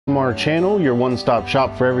ASMR channel, your one-stop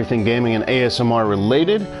shop for everything gaming and ASMR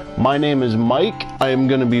related. My name is Mike. I am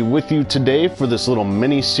going to be with you today for this little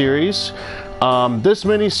mini-series. This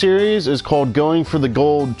mini-series is called Going for the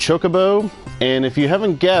Gold Chocobo, and if you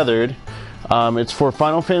haven't gathered, it's for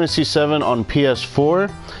Final Fantasy VII on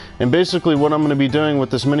PS4. And basically what I'm going to be doing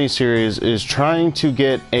with this mini-series is trying to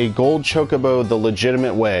get a gold chocobo the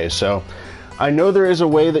legitimate way. So I know there is a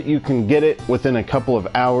way that you can get it within a couple of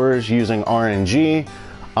hours using RNG.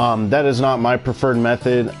 That is not my preferred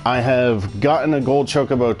method. I have gotten a gold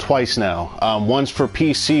chocobo twice now. Once for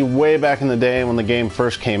PC way back in the day when the game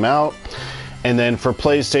first came out, and then for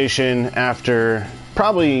PlayStation after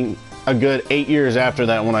probably a good 8 years after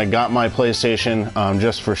that, when I got my PlayStation,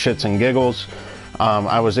 just for shits and giggles.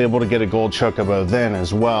 I was able to get a gold chocobo then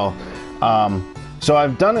as well. So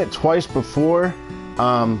I've done it twice before.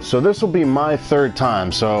 So this will be my third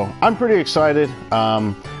time, so I'm pretty excited.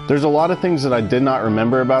 There's a lot of things that I did not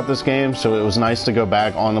remember about this game, so it was nice to go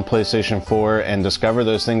back on the PlayStation 4 and discover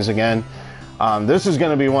those things again. This is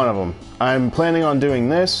going to be one of them. I'm planning on doing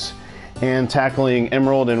this and tackling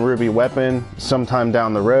Emerald and Ruby Weapon sometime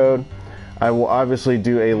down the road. I will obviously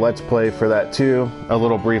do a Let's Play for that too, a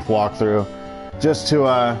little brief walkthrough, just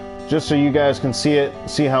so you guys can see it,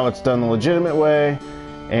 see how it's done the legitimate way,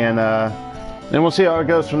 and we'll see how it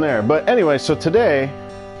goes from there. But anyway, so today,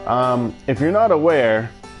 if you're not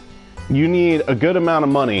aware, you need a good amount of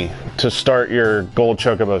money to start your gold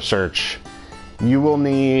chocobo search. You will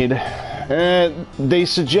need, they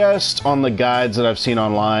suggest on the guides that I've seen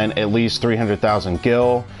online, at least 300,000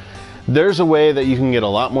 gil. There's a way that you can get a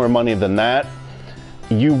lot more money than that.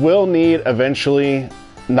 You will need eventually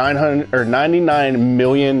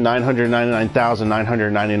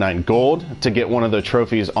 99,999,999 gold to get one of the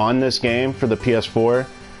trophies on this game for the PS4.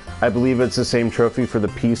 I believe it's the same trophy for the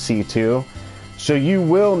PC too. So you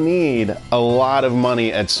will need a lot of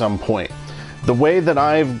money at some point. The way that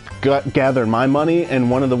I've gathered my money, and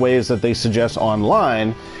one of the ways that they suggest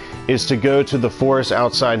online, is to go to the forest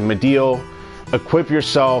outside Medeal, equip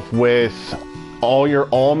yourself with all your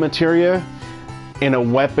all materia in a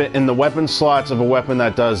weapon, in the weapon slots of a weapon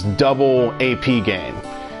that does double AP gain.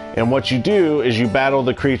 And what you do is you battle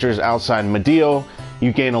the creatures outside Medeal,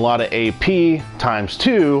 you gain a lot of AP times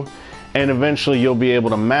 2, and eventually you'll be able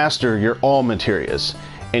to master your all materias.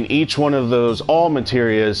 And each one of those all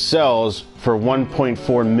materias sells for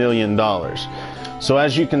 $1.4 million. So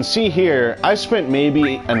as you can see here, I spent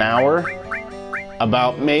maybe an hour,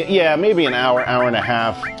 maybe an hour, hour and a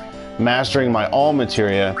half mastering my all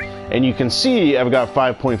materia. And you can see I've got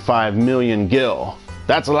 5.5 million gil.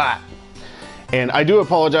 That's a lot. And I do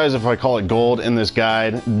apologize if I call it gold in this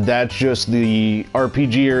guide. That's just the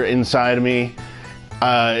RPGer inside of me.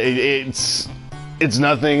 It's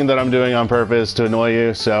nothing that I'm doing on purpose to annoy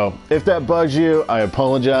you. So if that bugs you, I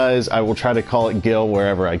apologize. I will try to call it gil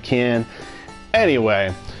wherever I can.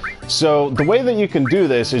 Anyway, so the way that you can do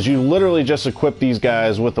this is you literally just equip these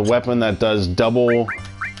guys with a weapon that does double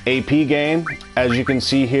AP gain. As you can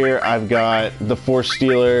see here, I've got the Force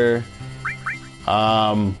Stealer,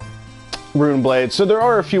 Rune Blade. So there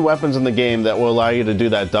are a few weapons in the game that will allow you to do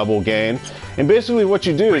that double gain. And basically what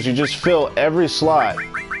you do is you just fill every slot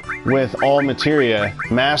with all materia,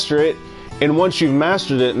 master it, and once you've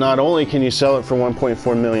mastered it, not only can you sell it for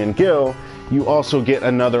 1.4 million gil, you also get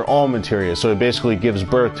another all materia. So it basically gives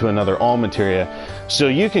birth to another all materia. So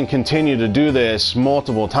you can continue to do this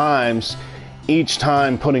multiple times, each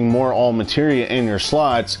time putting more all materia in your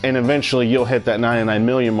slots, and eventually you'll hit that 99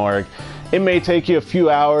 million mark. It may take you a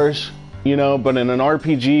few hours, you know, but in an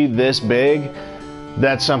RPG this big,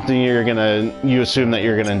 that's something you assume that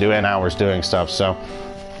you're gonna do in hours doing stuff. So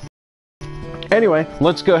anyway,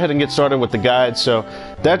 let's go ahead and get started with the guide. So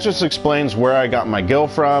that just explains where I got my gil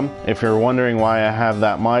from, if you're wondering why I have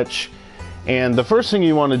that much. And the first thing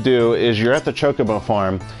you want to do is you're at the Chocobo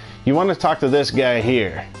farm. You want to talk to this guy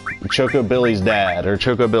here, Chocobilly's dad, or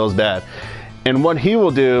Chocobill's dad. And what he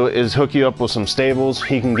will do is hook you up with some stables.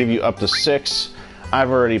 He can give you up to 6.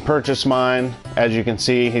 I've already purchased mine. As you can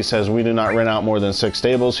see, he says we do not rent out more than 6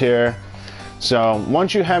 stables here. So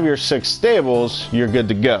once you have your 6 stables, you're good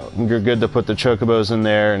to go. You're good to put the chocobos in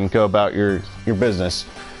there and go about your business.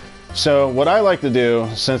 So what I like to do,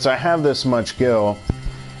 since I have this much gil,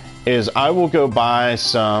 is I will go buy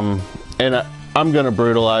some, and I'm gonna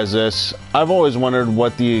brutalize this. I've always wondered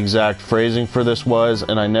what the exact phrasing for this was,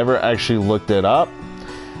 and I never actually looked it up.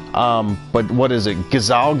 But what is it?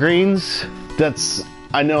 Gazelle greens?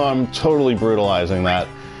 I know I'm totally brutalizing that.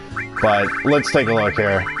 But let's take a look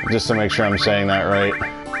here, just to make sure I'm saying that right.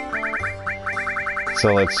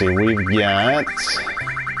 So let's see, we've got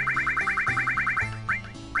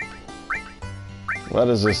What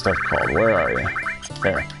is this stuff called? Where are you?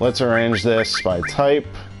 There. Let's arrange this by type.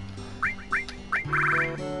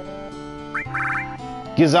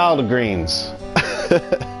 Gizalda greens.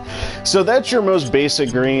 So that's your most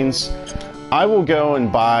basic greens. I will go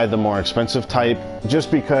and buy the more expensive type just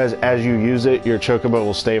because as you use it, your Chocobo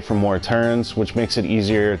will stay for more turns, which makes it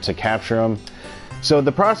easier to capture them. So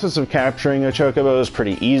the process of capturing a Chocobo is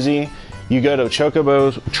pretty easy. You go to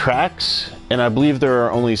Chocobo tracks, and I believe there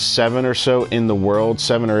are only 7 or so in the world,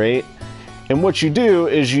 7 or 8. And what you do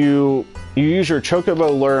is you use your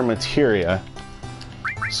Chocobo lure materia.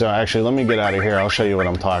 So actually, let me get out of here. I'll show you what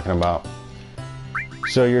I'm talking about.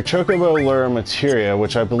 So your Chocobo lure materia,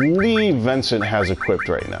 which I believe Vincent has equipped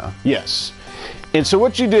right now. Yes. And so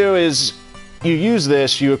what you do is you use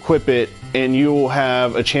this, you equip it, and you will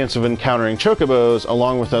have a chance of encountering Chocobos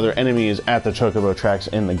along with other enemies at the Chocobo tracks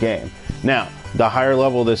in the game. Now, the higher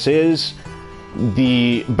level this is,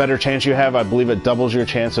 the better chance you have. I believe it doubles your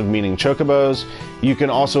chance of meeting Chocobos. You can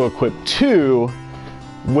also equip 2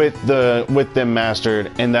 with them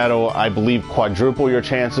mastered, and that'll, I believe, quadruple your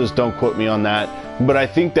chances. Don't quote me on that, but I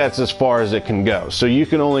think that's as far as it can go. So you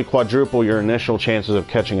can only quadruple your initial chances of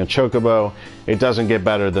catching a Chocobo. It doesn't get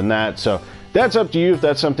better than that. So that's up to you if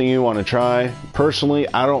that's something you want to try. Personally,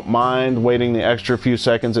 I don't mind waiting the extra few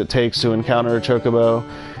seconds it takes to encounter a Chocobo,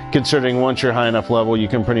 considering once you're high enough level, you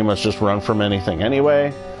can pretty much just run from anything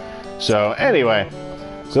anyway. So anyway,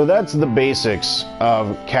 so that's the basics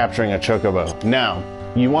of capturing a Chocobo. Now,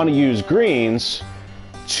 you want to use greens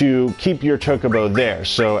to keep your Chocobo there.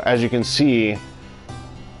 So as you can see,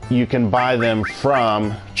 you can buy them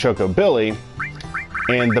from Chocobilly,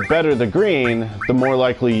 and the better the green, the more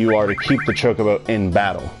likely you are to keep the Chocobo in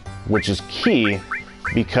battle, which is key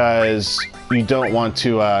because you don't want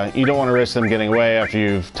to risk them getting away after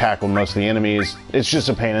you've tackled most of the enemies. It's just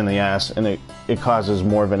a pain in the ass, and it causes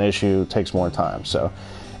more of an issue, takes more time. So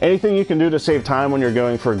anything you can do to save time when you're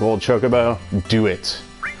going for a gold Chocobo, do it.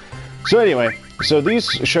 So anyway, so these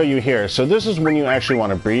show you here. So this is when you actually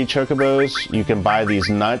want to breed Chocobos. You can buy these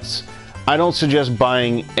nuts. I don't suggest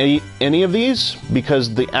buying any of these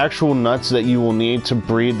because the actual nuts that you will need to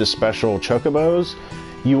breed the special Chocobos,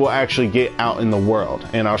 you will actually get out in the world.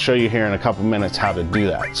 And I'll show you here in a couple minutes how to do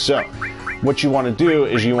that. So what you want to do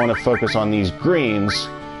is you want to focus on these greens.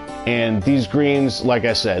 And these greens, like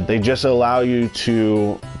I said, they just allow you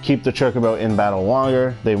to keep the Chocobo in battle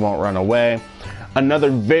longer. They won't run away.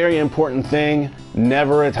 Another very important thing,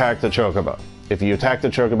 never attack the Chocobo. If you attack the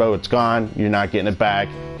Chocobo, it's gone. You're not getting it back.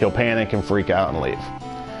 He'll panic and freak out and leave.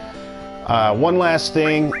 One last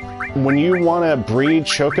thing, when you want to breed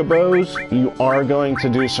Chocobos, you are going to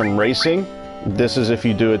do some racing. This is if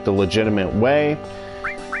you do it the legitimate way.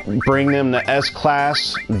 Bring them to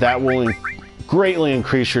S-Class. That will greatly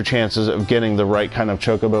increase your chances of getting the right kind of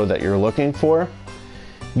Chocobo that you're looking for.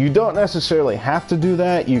 You don't necessarily have to do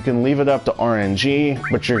that. You can leave it up to RNG,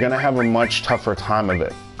 but you're going to have a much tougher time of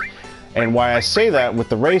it. And why I say that with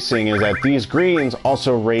the racing is that these greens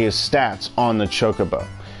also raise stats on the Chocobo.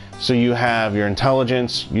 So you have your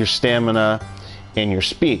intelligence, your stamina, and your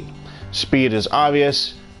speed. Speed is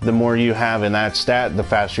obvious. The more you have in that stat, the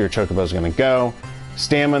faster your Chocobo is going to go.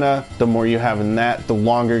 Stamina, the more you have in that, the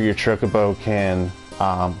longer your Chocobo can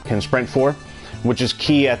sprint for, which is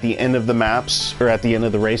key at the end of the maps or at the end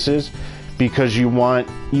of the races, because you want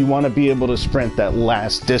to be able to sprint that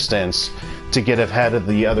last distance to get ahead of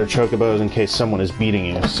the other Chocobos in case someone is beating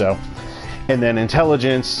you. So, and then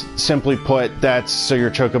intelligence, simply put, that's so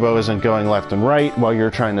your Chocobo isn't going left and right while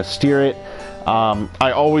you're trying to steer it.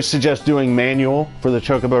 I always suggest doing manual for the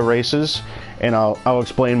Chocobo races, and I'll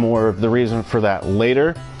explain more of the reason for that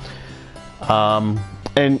later.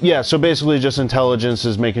 And yeah, so basically just intelligence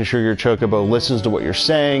is making sure your Chocobo listens to what you're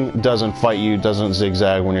saying, doesn't fight you, doesn't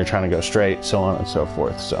zigzag when you're trying to go straight, so on and so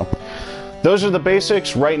forth. So those are the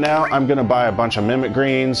basics. Right now, I'm going to buy a bunch of Mimic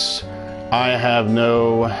Greens. I have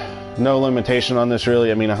no limitation on this,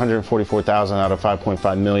 really. I mean, 144,000 out of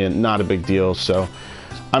 5.5 million, not a big deal. So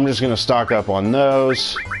I'm just going to stock up on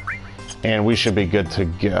those, and we should be good to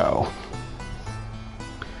go.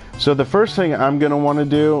 So the first thing I'm going to want to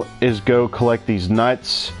do is go collect these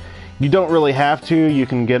nuts. You don't really have to. You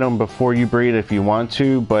can get them before you breed if you want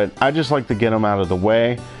to, but I just like to get them out of the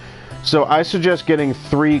way. So I suggest getting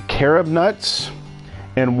 3 carob nuts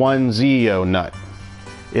and 1 Zeo nut.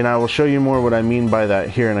 And I will show you more what I mean by that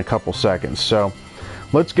here in a couple seconds. So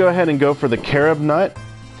let's go ahead and go for the carob nut.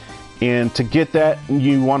 And to get that,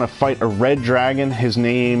 you want to fight a red dragon. His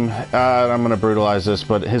name, I'm going to brutalize this,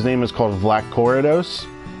 but his name is called Vlakorados.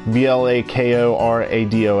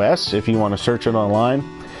 Vlakorados, if you want to search it online.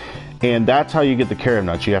 And that's how you get the carob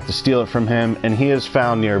nuts. You have to steal it from him, and he is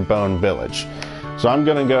found near Bone Village. So I'm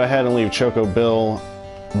gonna go ahead and leave Chocobo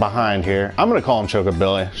behind here. I'm gonna call him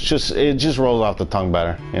Chocobilly. It just rolls off the tongue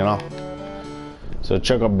better, you know? So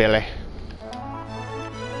Chocobilly.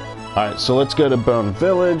 Alright, so let's go to Bone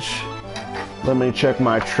Village. Let me check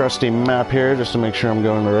my trusty map here just to make sure I'm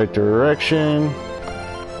going the right direction.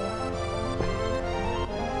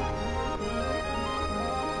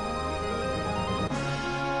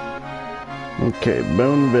 Okay,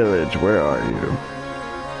 Bone Village, where are you?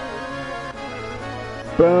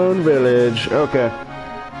 Bone Village, okay.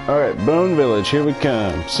 Alright, Bone Village, here we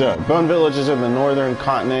come. So, Bone Village is in the northern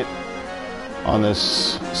continent on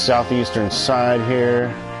this southeastern side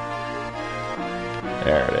here.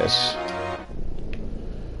 There it is.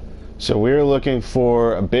 So we're looking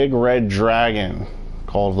for a big red dragon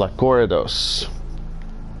called Lacoridos.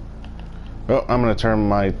 Oh, I'm going to turn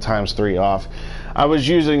my ×3 off. I was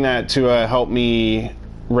using that to help me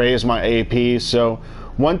raise my AP. So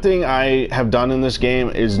one thing I have done in this game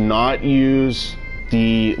is not use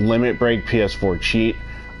the limit break PS4 cheat.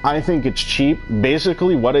 I think it's cheap.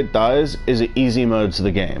 Basically what it does is it easy modes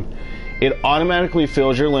the game. It automatically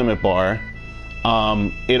fills your limit bar.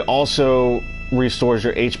 It also restores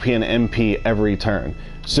your HP and MP every turn.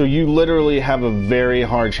 So you literally have a very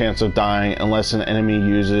hard chance of dying unless an enemy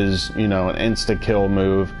uses, you know, an insta-kill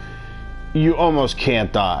move. You almost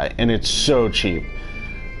can't die, and it's so cheap.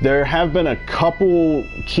 There have been a couple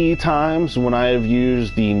key times when I have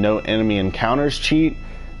used the no enemy encounters cheat.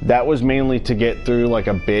 That was mainly to get through like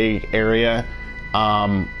a big area,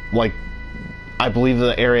 like I believe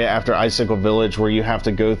the area after Icicle Village where you have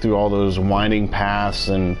to go through all those winding paths,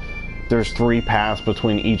 and there's 3 paths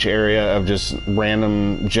between each area of just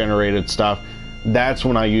random generated stuff. That's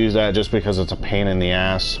when I use that, just because it's a pain in the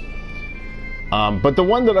ass. But the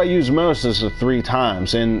one that I use most is the 3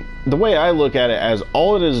 times, and the way I look at it as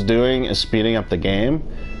all it is doing is speeding up the game.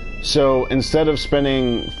 So instead of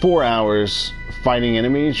spending 4 hours fighting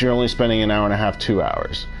enemies, you're only spending an hour and a half, 2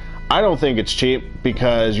 hours. I don't think it's cheap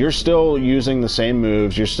because you're still using the same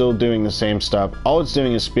moves, you're still doing the same stuff. All it's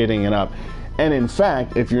doing is speeding it up. And in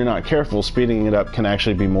fact, if you're not careful, speeding it up can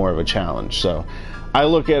actually be more of a challenge. So I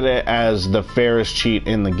look at it as the fairest cheat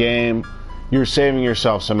in the game. You're saving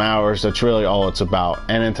yourself some hours. That's really all it's about.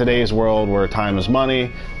 And in today's world where time is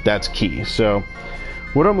money, that's key. So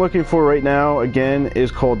what I'm looking for right now, again,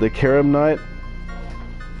 is called the Carob Nut.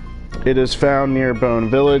 It is found near Bone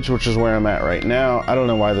Village, which is where I'm at right now. I don't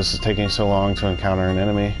know why this is taking so long to encounter an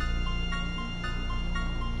enemy.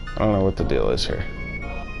 I don't know what the deal is here.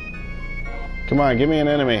 Come on, give me an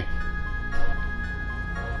enemy.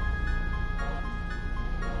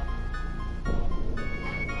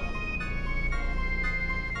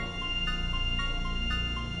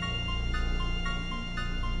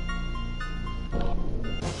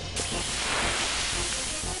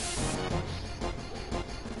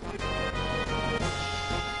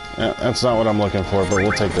 Yeah, that's not what I'm looking for, but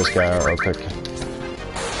we'll take this guy out real quick.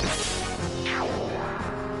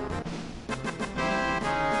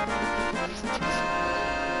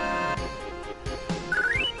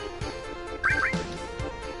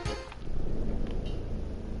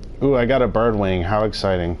 Ooh, I got a bird wing. How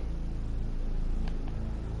exciting.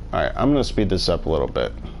 Alright, I'm gonna speed this up a little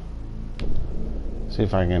bit. See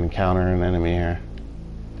if I can encounter an enemy here.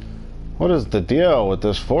 What is the deal with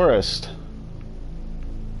this forest?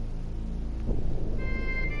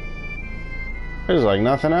 There's like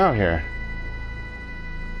nothing out here.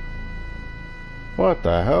 What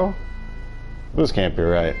the hell? This can't be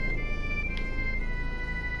right.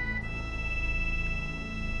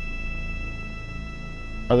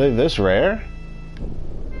 Are they this rare?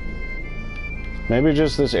 Maybe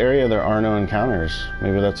just this area there are no encounters.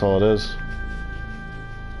 Maybe that's all it is.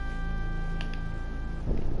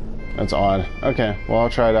 That's odd. Okay, well I'll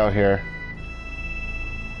try it out here.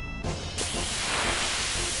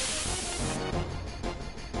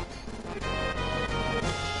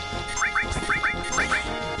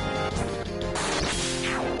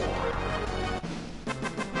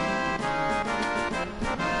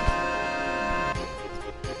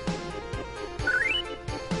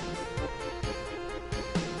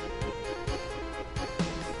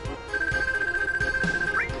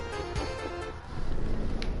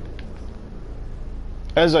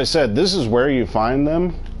 As I said, this is where you find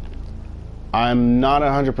them. I'm not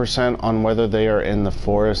 100% on whether they are in the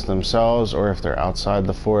forest themselves or if they're outside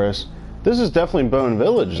the forest. This is definitely Bone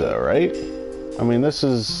Village though, right? I mean, this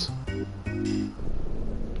is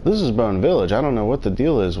Bone Village. I don't know what the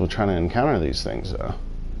deal is with trying to encounter these things though.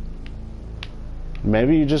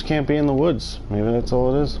 Maybe you just can't be in the woods. Maybe that's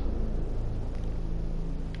all it is.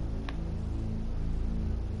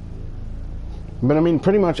 But I mean,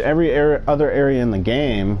 pretty much every other area in the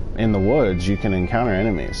game, in the woods, you can encounter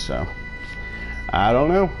enemies, so... I don't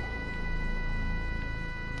know.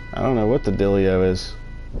 I don't know what the dealio is.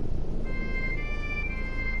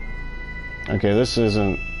 Okay, this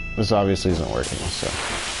obviously isn't working,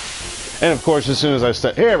 so... And of course, as soon as I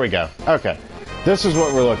step... Here we go. Okay. This is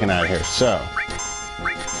what we're looking at here, so...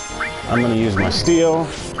 I'm gonna use my steel.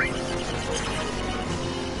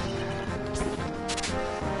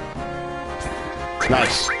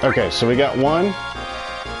 Nice. Okay, so we got one.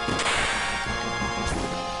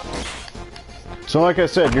 So like I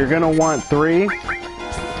said, you're gonna want 3.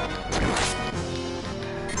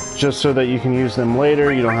 Just so that you can use them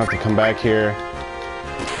later. You don't have to come back here.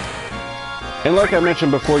 And like I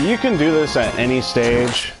mentioned before, you can do this at any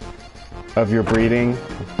stage of your breeding,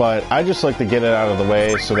 but I just like to get it out of the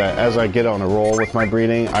way so that as I get on a roll with my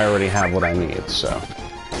breeding, I already have what I need, so.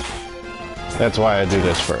 That's why I do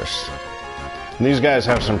this first. And these guys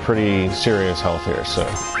have some pretty serious health here, so.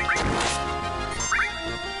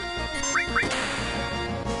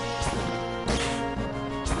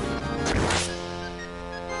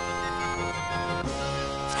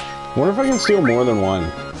 I wonder if I can steal more than one.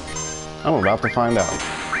 I'm about to find out.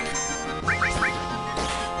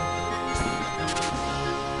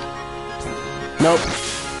 Nope.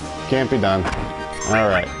 Can't be done.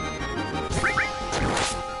 Alright.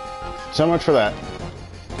 So much for that.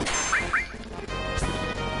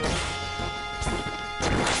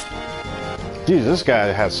 Jeez, this guy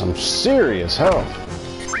has some serious health.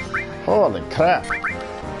 Holy crap.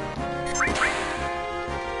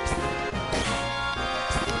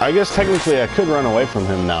 I guess technically I could run away from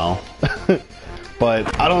him now.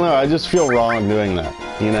 But I don't know, I just feel wrong doing that.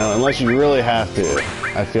 You know, unless you really have to,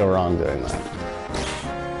 I feel wrong doing that.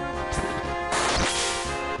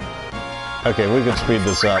 Okay, we could speed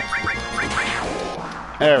this up.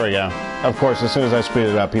 There we go. Of course, as soon as I speed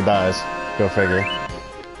it up, he dies. Go figure.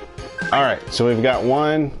 Alright, so we've got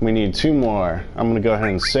 1. We need 2 more. I'm going to go ahead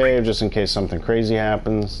and save just in case something crazy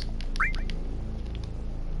happens.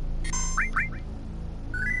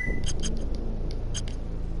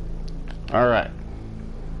 Alright.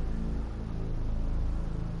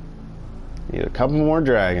 Need a couple more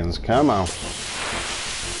dragons. Come on.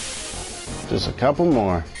 Just a couple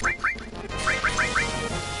more.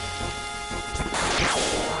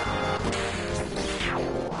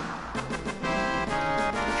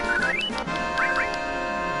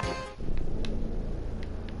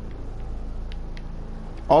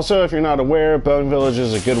 Also, if you're not aware, Bone Village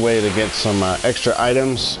is a good way to get some extra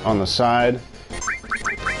items on the side.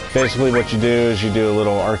 Basically what you do is you do a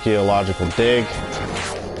little archaeological dig.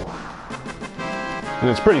 And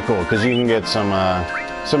it's pretty cool because you can get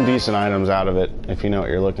some decent items out of it if you know what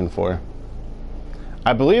you're looking for.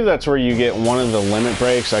 I believe that's where you get one of the limit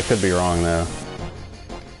breaks. I could be wrong though.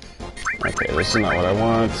 Okay, this is not what I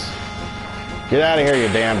want. Get out of here, you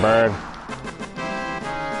damn bird.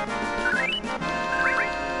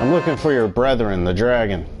 I'm looking for your brethren, the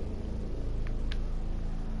dragon.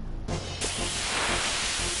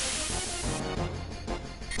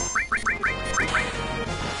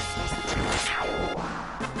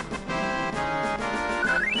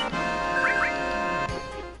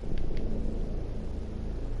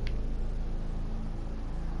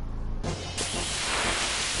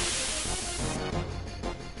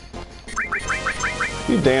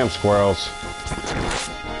 You damn squirrels.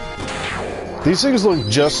 These things look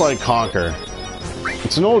just like Conker.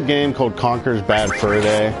 It's an old game called Conker's Bad Fur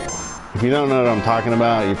Day. If you don't know what I'm talking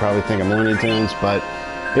about, you probably think I'm Looney Tunes, but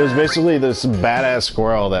it was basically this badass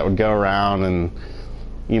squirrel that would go around and,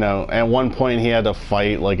 you know, at one point he had to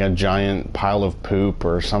fight like a giant pile of poop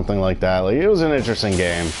or something like that. Like, it was an interesting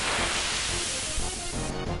game.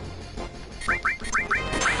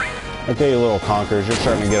 Okay, you little Conkers, you're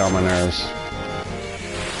starting to get on my nerves.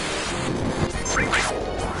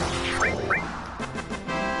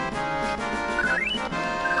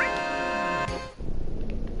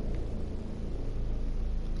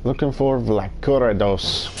 Looking for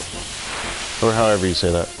Vlacorados, or however you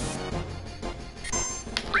say that.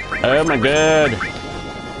 Oh my god!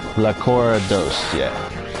 Vlacorados, yeah.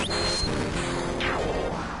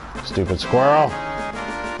 Stupid squirrel.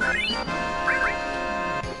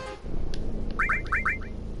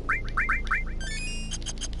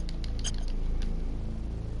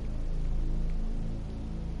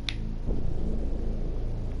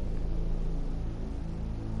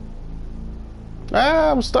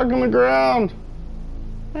 Ah, I'm stuck in the ground.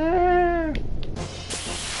 Ah.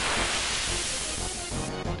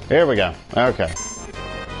 Here we go. Okay.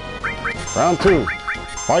 Round 2.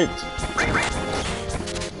 Fight.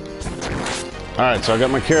 Alright, so I got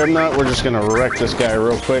my carob nut. We're just gonna wreck this guy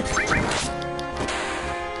real quick.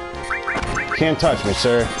 Can't touch me,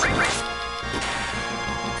 sir.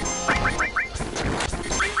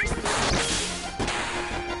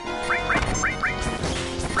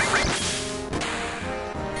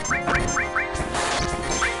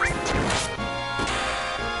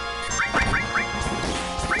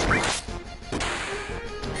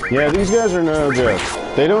 Yeah, these guys are no joke.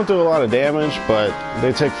 They don't do a lot of damage, but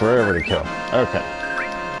they take forever to kill. Okay.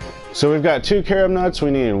 So we've got 2 carob nuts.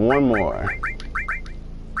 We need 1 more.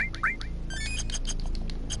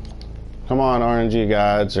 Come on, RNG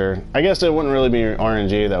gods. Or I guess it wouldn't really be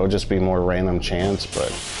RNG. That would just be more random chance.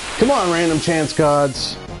 But come on, random chance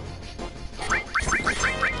gods.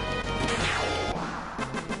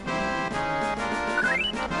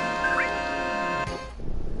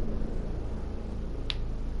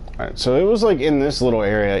 Alright, so it was like in this little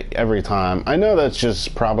area every time. I know that's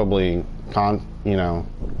just probably,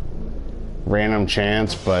 random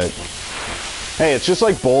chance, but hey, it's just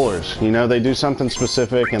like bowlers. You know, they do something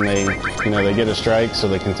specific and they get a strike, so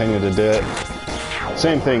they continue to do it.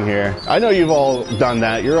 Same thing here. I know you've all done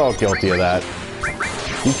that. You're all guilty of that.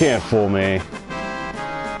 You can't fool me.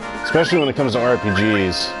 Especially when it comes to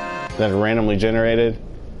RPGs that are randomly generated.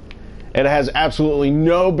 It has absolutely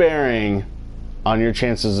no bearing on your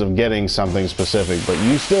chances of getting something specific, but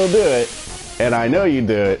you still do it, and I know you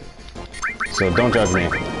do it, so don't judge me.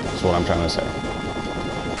 That's what I'm trying to say.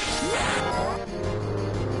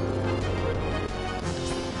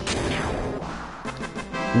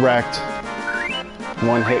 Wrecked.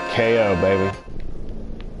 1-hit KO, baby.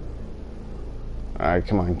 Alright,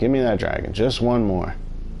 come on, give me that dragon. Just 1 more.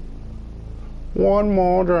 1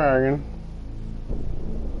 more dragon.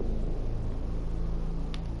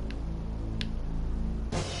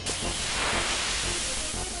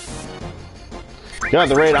 God,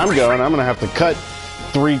 the rate I'm going, I'm gonna have to cut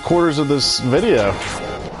 3/4 of this video.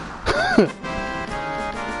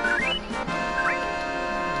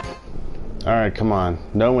 Alright, come on.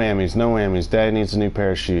 No whammies, no whammies. Dad needs a new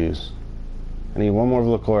pair of shoes. I need 1 more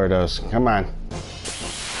Vlacorados. Come on.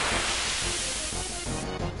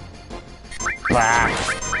 Bah!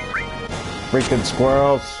 Freaking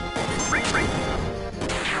squirrels.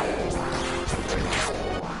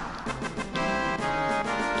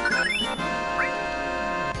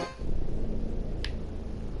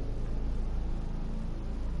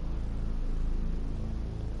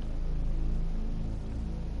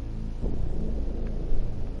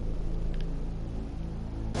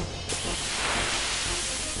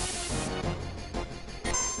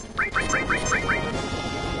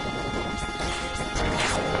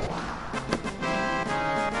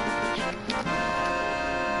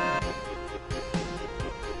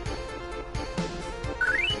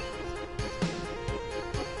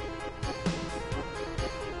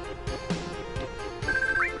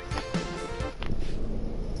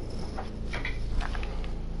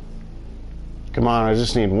 Come on, I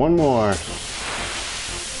just need 1 more.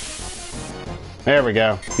 There we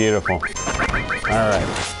go. Beautiful. All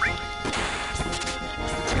right.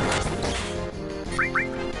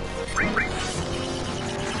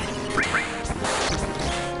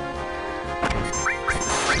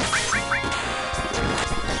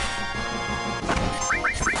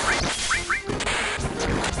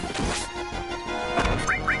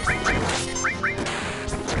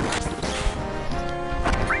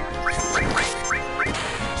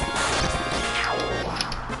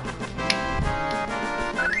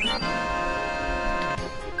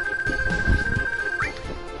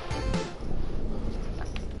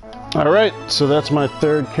 Alright, so that's my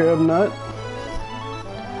 3rd carob nut.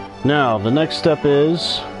 Now, the next step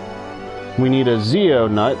is we need a Zeo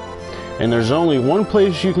nut, and there's only 1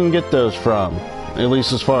 place you can get those from, at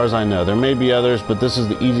least as far as I know. There may be others, but this is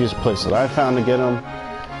the easiest place that I found to get them.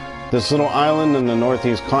 This little island in the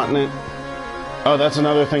northeast continent. Oh, that's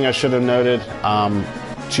another thing I should have noted.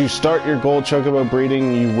 To start your gold chocobo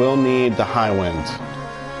breeding, you will need the high wind.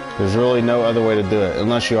 There's really no other way to do it,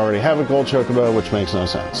 unless you already have a gold chocobo, which makes no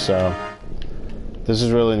sense. So, this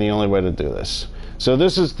is really the only way to do this. So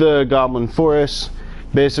this is the goblin forest.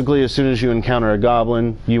 Basically, as soon as you encounter a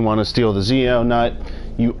goblin, you want to steal the Zeo nut.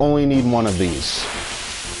 You only need 1 of these.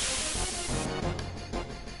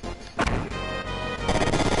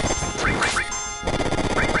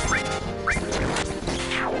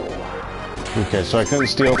 Okay, so I couldn't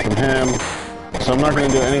steal from him, so I'm not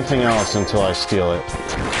going to do anything else until I steal it.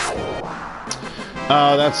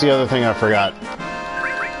 Oh, that's the other thing I forgot.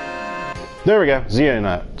 There we go,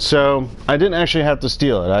 Xeonut. So I didn't actually have to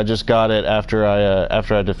steal it. I just got it after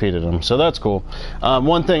I defeated him. So that's cool.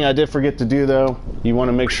 One thing I did forget to do though, you want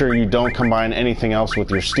to make sure you don't combine anything else with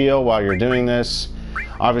your steel while you're doing this.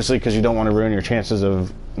 Obviously, because you don't want to ruin your chances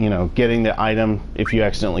of, you know, getting the item if you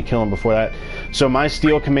accidentally kill him before that. So my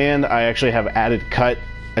steel command, I actually have added cut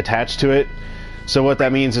attached to it. So what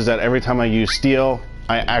that means is that every time I use steel,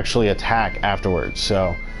 I actually attack afterwards.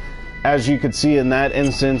 So as you could see in that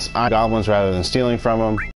instance, I goblins rather than stealing from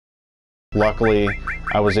them. Luckily,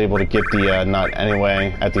 I was able to get the nut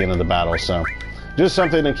anyway at the end of the battle. So just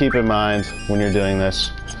something to keep in mind when you're doing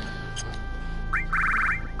this.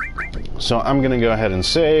 So I'm going to go ahead and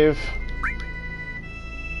save.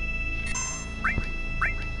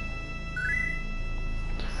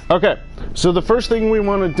 Okay, so the first thing we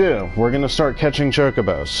want to do, we're going to start catching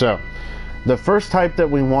chocobos. So the first type that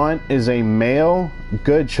we want is a male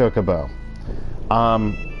good chocobo.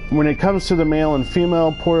 When it comes to the male and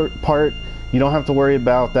female part, you don't have to worry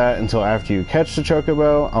about that until after you catch the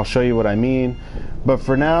chocobo. I'll show you what I mean. But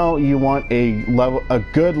for now, you want a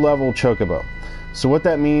good level chocobo. So what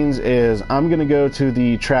that means is I'm going to go to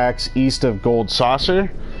the tracks east of Gold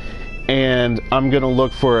Saucer, and I'm going to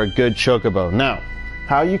look for a good chocobo. Now,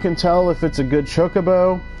 how you can tell if it's a good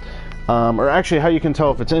chocobo, or actually how you can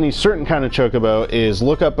tell if it's any certain kind of chocobo, is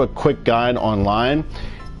look up a quick guide online,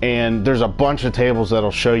 and there's a bunch of tables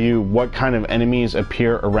that'll show you what kind of enemies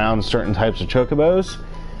appear around certain types of chocobos.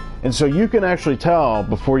 And so you can actually tell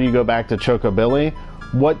before you go back to Chocobilly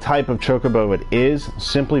what type of chocobo it is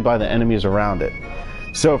simply by the enemies around it.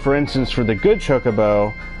 So for instance, for the good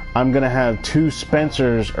chocobo, I'm going to have 2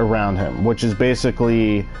 Spencers around him, which is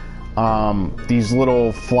basically these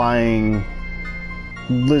little flying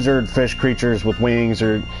lizard fish creatures with wings,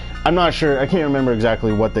 or I'm not sure, I can't remember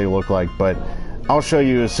exactly what they look like, but I'll show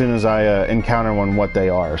you as soon as I encounter one what they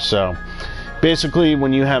are. So basically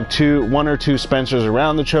when you have 1 or 2 Spencers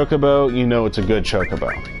around the chocobo, you know it's a good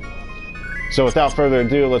chocobo. So without further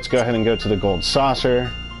ado, let's go ahead and go to the Gold Saucer,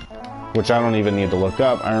 which I don't even need to look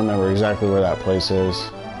up. I remember exactly where that place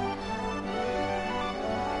is.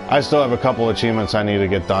 I still have a couple achievements I need to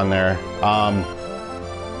get done there.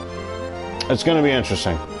 It's going to be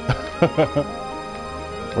interesting.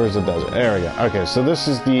 Where's the desert? There we go. Okay, so this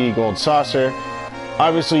is the Gold Saucer.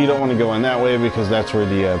 Obviously, you don't want to go in that way because that's where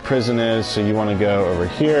the prison is. So you want to go over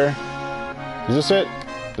here. Is this it?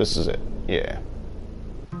 This is it. Yeah.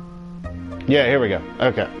 Yeah, here we go.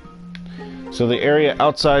 Okay. So the area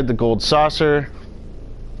outside the Gold Saucer.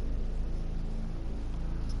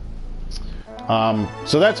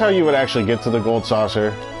 So that's how you would actually get to the Gold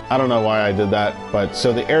Saucer. I don't know why I did that, but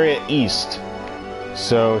so the area east.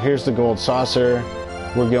 So here's the Gold Saucer.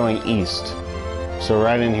 We're going east. So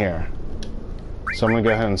right in here. So I'm gonna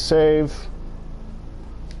go ahead and save.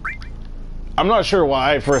 I'm not sure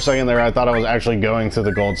why for a second there I thought I was actually going to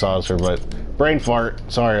the Gold Saucer, but brain fart.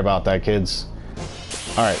 Sorry about that, kids.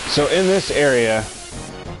 Alright, so in this area,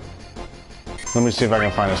 let me see if I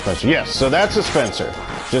can find a Spencer. Yes, so that's a Spencer,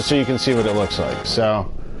 just so you can see what it looks like.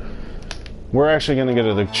 So we're actually going to go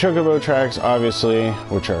to the Chocobo tracks, obviously,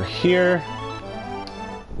 which are here.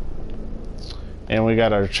 And we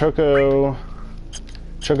got our Chocobo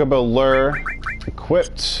lure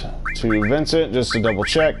equipped to Vincent, just to double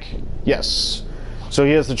check. Yes. So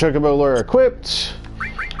he has the Chocobo lure equipped.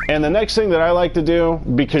 And the next thing that I like to do,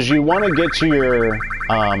 because you want to get to your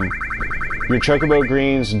Chocobo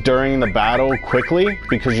greens during the battle quickly,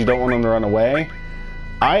 because you don't want them to run away,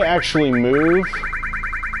 I actually move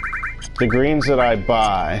the greens that I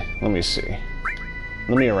buy. Let me see.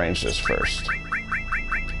 Let me arrange this first.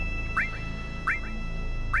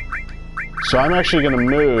 So I'm actually going to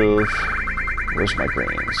move... Where's my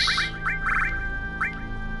greens?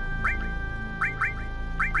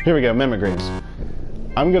 Here we go, Mimic greens.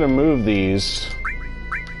 I'm going to move these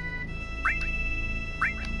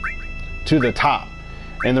to the top.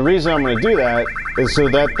 And the reason I'm going to do that is so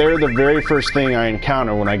that they're the very first thing I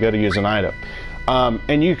encounter when I go to use an item.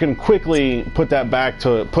 And you can quickly put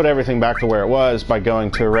everything back to where it was by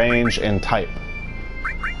going to arrange and type.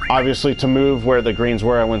 Obviously, to move where the greens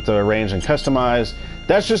were, I went to arrange and customize.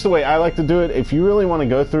 That's just the way I like to do it. If you really want to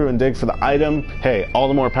go through and dig for the item, hey, all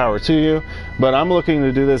the more power to you. But I'm looking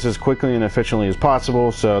to do this as quickly and efficiently as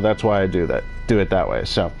possible, so that's why I do it that way.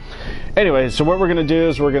 So anyway, so what we're going to do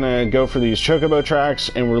is we're going to go for these Chocobo tracks,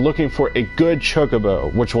 and we're looking for a good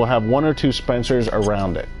Chocobo, which will have 1 or 2 Spencers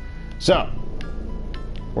around it. So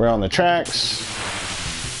we're on the tracks.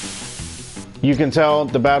 You can tell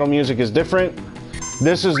the battle music is different.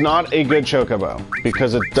 This is not a good Chocobo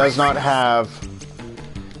because it does not have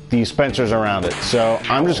the Spencers around it. So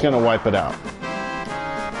I'm just going to wipe it out.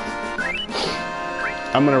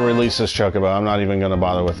 I'm gonna release this Chocobo. I'm not even gonna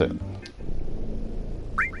bother with it.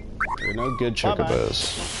 There are no good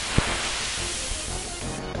Chocobos.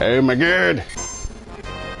 Bye-bye. Oh my god!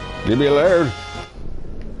 Leave me alone.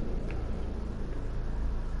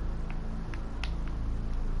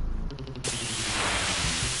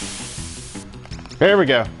 There we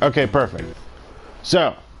go. Okay, perfect.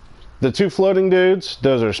 So, the two floating dudes,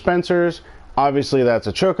 those are Spencer's. Obviously, that's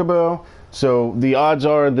a Chocobo. So, the odds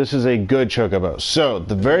are this is a good Chocobo. So,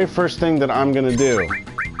 the very first thing that I'm going to do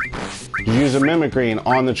is use a Mimicry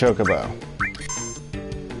on the Chocobo.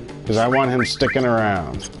 Because I want him sticking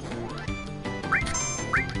around.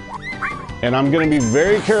 And I'm going to be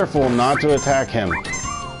very careful not to attack him.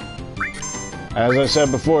 As I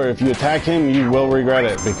said before, if you attack him, you will regret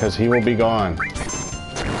it because he will be gone.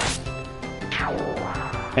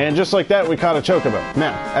 And just like that, we caught a Chocobo.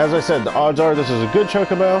 Now, as I said, the odds are this is a good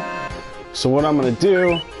Chocobo. So what I'm going to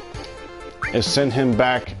do is send him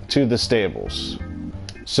back to the stables.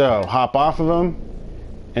 So, hop off of him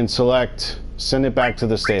and select send it back to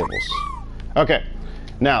the stables. Okay,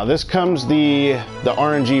 now this comes the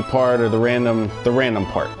RNG part, or the random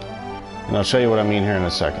part. And I'll show you what I mean here in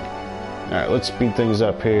a second. Alright, let's speed things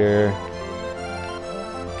up here.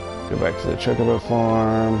 Go back to the Chocobo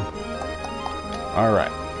farm.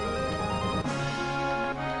 Alright.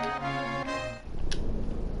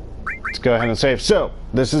 Let's go ahead and save. So,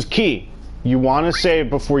 this is key. You want to save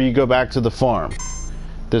before you go back to the farm.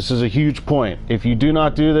 This is a huge point. If you do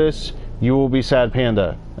not do this, you will be sad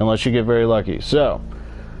panda, unless you get very lucky. So,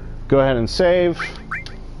 go ahead and save.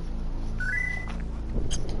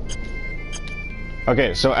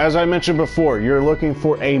 Okay, so as I mentioned before, you're looking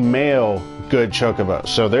for a male good Chocobo.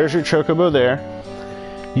 So there's your Chocobo there.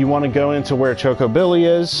 You want to go into where Chocobilly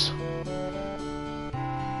is.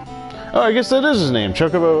 Oh, I guess that is his name,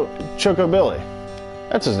 Chocobilly.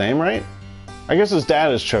 That's his name, right? I guess his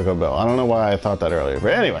dad is Chocobo. I don't know why I thought that earlier,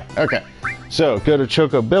 but anyway, okay. So go to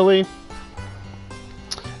Chocobilly,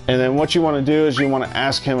 and then what you want to do is you want to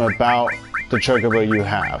ask him about the Chocobo you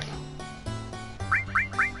have.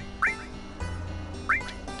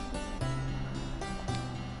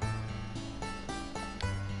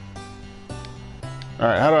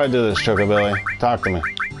 Alright, how do I do this, Chocobilly? Talk to me.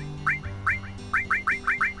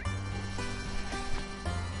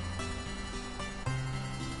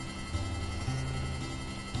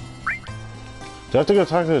 Do I have to go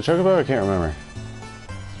talk to the Chocobo? I can't remember.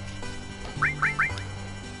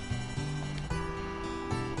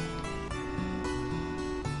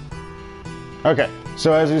 Okay,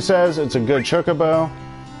 so as he says, it's a good Chocobo.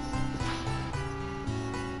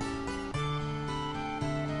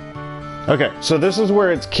 Okay, so this is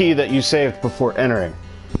where it's key that you saved before entering.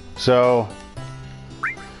 So,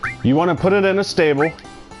 you want to put it in a stable.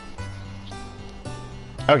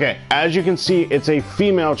 Okay, as you can see, it's a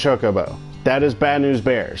female Chocobo. That is bad news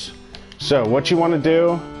bears. So, what you want to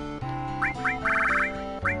do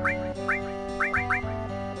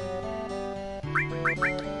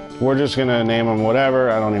we're just going to name them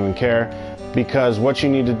whatever, I don't even care, because what you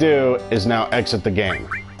need to do is now exit the game.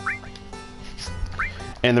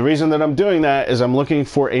 And the reason that I'm doing that is I'm looking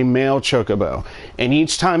for a male Chocobo. And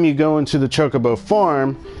each time you go into the Chocobo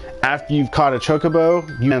farm, after you've caught a Chocobo,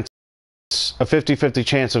 you have a 50-50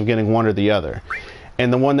 chance of getting one or the other.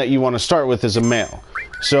 And the one that you want to start with is a male.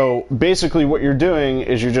 So basically what you're doing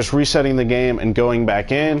is you're just resetting the game and going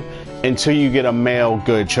back in until you get a male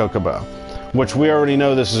good Chocobo. Which we already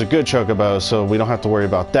know this is a good Chocobo, so we don't have to worry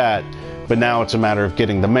about that. But now it's a matter of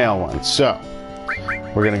getting the male one. So,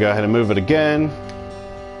 we're going to go ahead and move it again.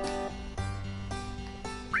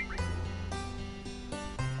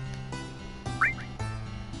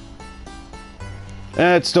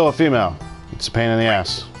 And it's still a female. It's a pain in the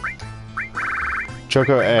ass.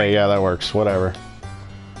 Choco A, yeah, that works. Whatever.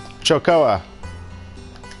 Chocoa.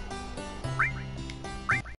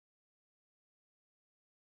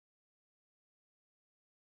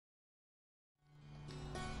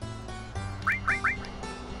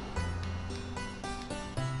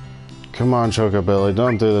 Come on, Chocobilly,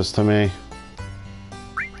 don't do this to me.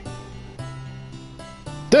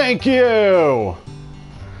 Thank you!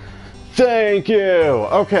 Thank you!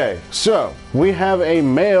 Okay, so we have a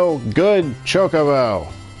male good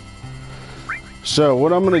Chocobo. So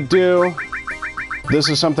what I'm gonna do, this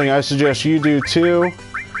is something I suggest you do too.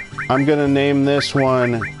 I'm gonna name this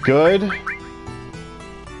one Good.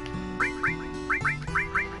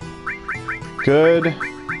 Good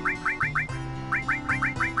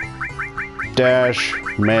dash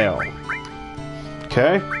male.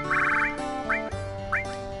 Okay?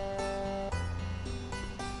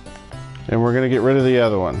 And we're gonna get rid of the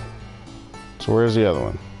other one. So where's the other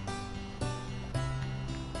one?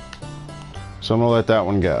 So I'm gonna let that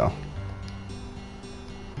one go.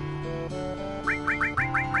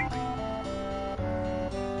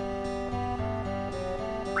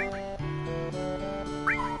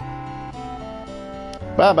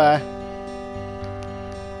 Bye-bye.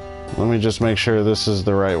 Let me just make sure this is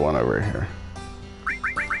the right one over here.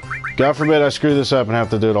 God forbid I screw this up and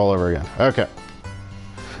have to do it all over again. Okay.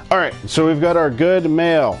 Alright, so we've got our good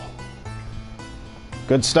mail.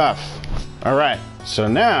 Good stuff. Alright, so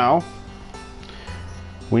now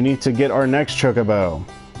we need to get our next Chocobo.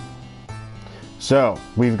 So,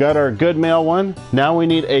 we've got our good male one. Now we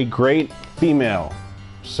need a great female.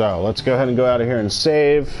 So, let's go ahead and go out of here and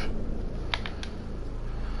save.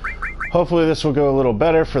 Hopefully this will go a little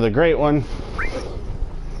better for the great one.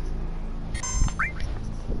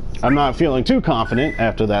 I'm not feeling too confident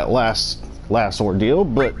after that last ordeal,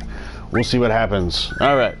 but we'll see what happens.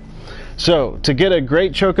 Alright, so to get a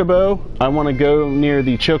great Chocobo, I want to go near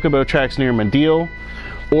the Chocobo tracks near Medeal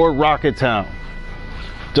or Rocket Town.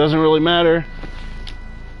 Doesn't really matter,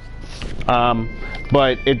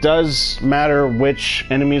 but it does matter which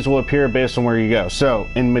enemies will appear based on where you go. So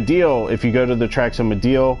in Medeal, if you go to the tracks in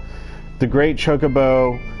Medeal, the great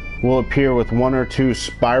Chocobo will appear with 1 or 2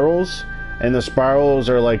 spirals, and the spirals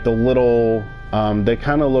are like the little, they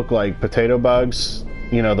kind of look like potato bugs,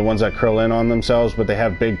 you know, the ones that curl in on themselves, but they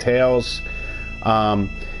have big tails.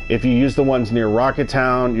 If you use the ones near Rocket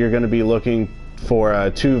Town, you're going to be looking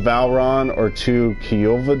for 2 Valron or 2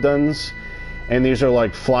 Kyovodons, and these are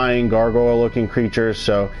like flying gargoyle looking creatures.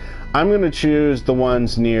 So I'm going to choose the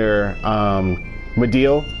ones near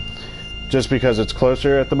Medeal, just because it's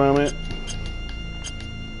closer at the moment.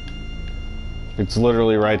 It's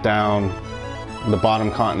literally right down the bottom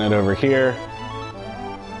continent over here.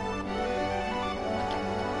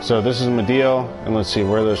 So this is Medeal, and let's see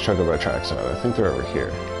where those Chocobo tracks are. I think they're over here.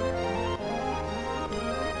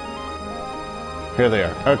 Here they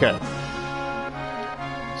are. Okay.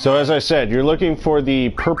 So as I said, you're looking for the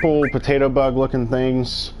purple potato bug looking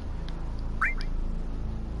things.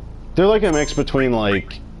 They're like a mix between,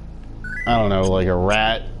 like, I don't know, like a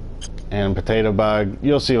rat and potato bug.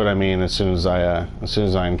 You'll see what I mean as soon as I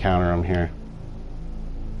encounter them here.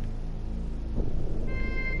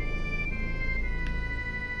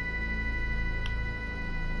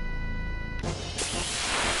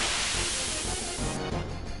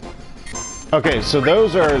 Okay, so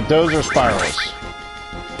those are spirals.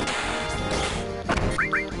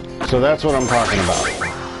 So that's what I'm talking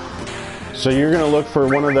about. So you're gonna look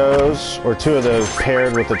for one of those or 2 of those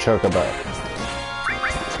paired with the Chocobo.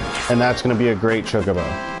 And that's going to be a great Chocobo.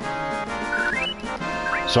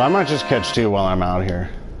 So I might just catch 2 while I'm out here,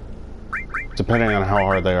 depending on how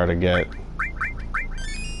hard they are to get.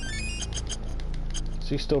 Is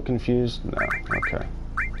he still confused? No. Okay.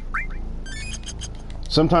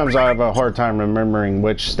 Sometimes I have a hard time remembering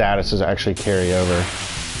which statuses actually carry over.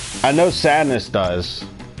 I know Sadness does.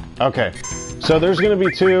 Okay. So there's going to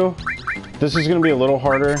be 2. This is going to be a little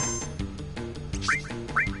harder.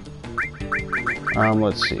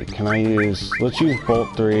 Let's see, can I use, let's use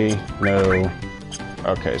Bolt 3, no,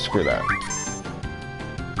 okay, screw that.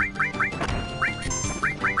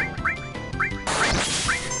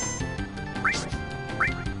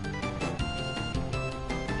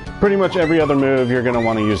 Pretty much every other move, you're going to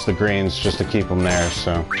want to use the greens just to keep them there,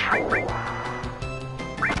 so.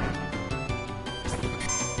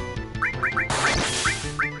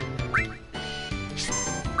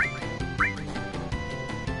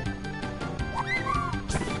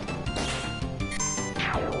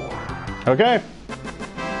 Okay.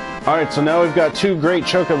 Alright, so now we've got 2 great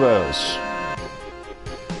Chocobos.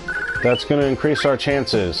 That's going to increase our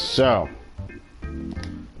chances. So,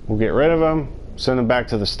 we'll get rid of them, send them back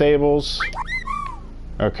to the stables.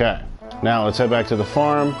 Okay. Now let's head back to the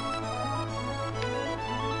farm.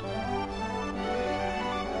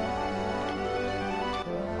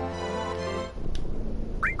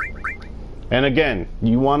 And again,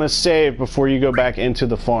 you want to save before you go back into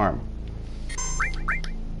the farm,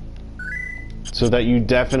 so that you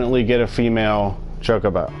definitely get a female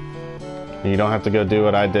Chocobo. And you don't have to go do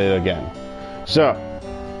what I did again. So,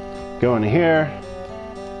 go in here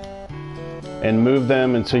and move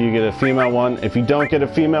them until you get a female one. If you don't get a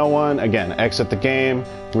female one, again, exit the game,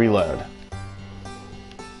 reload.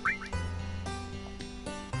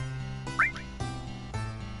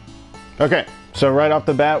 Okay, so right off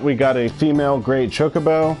the bat, we got a female great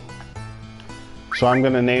Chocobo. So I'm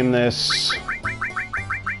gonna name this,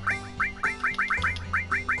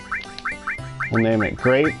 we'll name it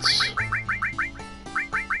Great.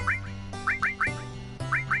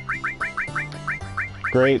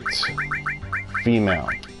 Great Female.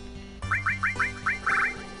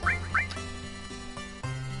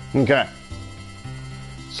 Okay.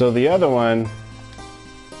 So the other one...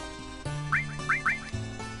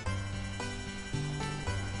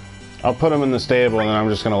 I'll put him in the stable and then I'm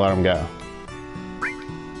just going to let him go.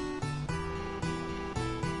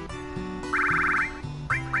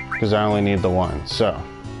 Because I only need the one, so.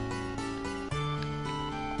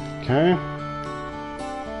 Okay.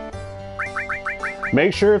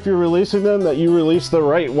 Make sure if you're releasing them that you release the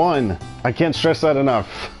right one. I can't stress that enough.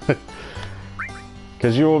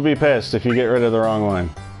 Because you will be pissed if you get rid of the wrong one.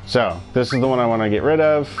 So, this is the one I want to get rid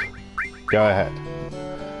of. Go ahead.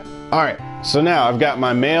 Alright, so now I've got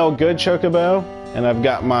my male good Chocobo, and I've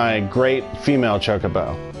got my great female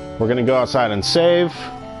Chocobo. We're going to go outside and save.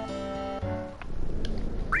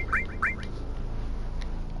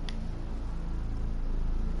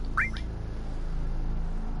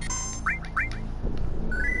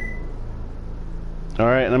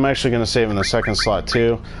 Alright, and I'm actually going to save in the second slot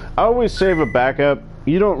too. I always save a backup.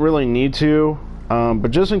 You don't really need to, but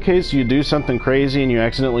just in case you do something crazy and you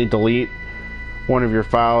accidentally delete one of your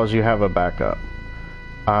files, you have a backup.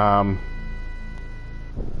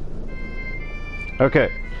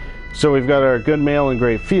 Okay, so we've got our good male and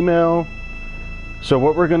great female. So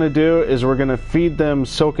what we're going to do is we're going to feed them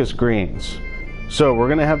Silkus Greens. So we're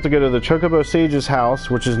going to have to go to the Chocobo Sage's house,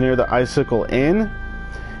 which is near the Icicle Inn,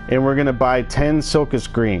 and we're going to buy 10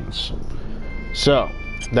 Silkus Greens. So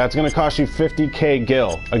that's going to cost you 50k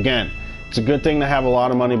gil. Again, it's a good thing to have a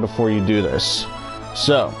lot of money before you do this.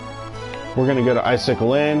 So we're going to go to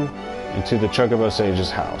Icicle Inn and to the Chocobo Sage's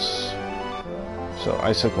house. So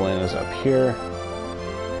Icicle Inn is up here.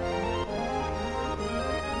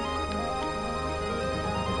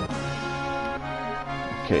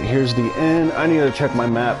 Okay, here's the inn. I need to check my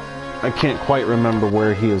map. I can't quite remember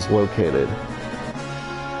where he is located.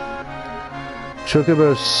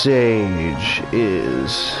 Chocobo Sage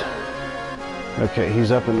is... Okay,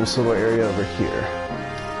 he's up in this little area over here.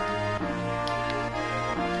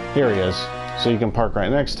 Here he is. So you can park right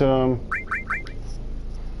next to him.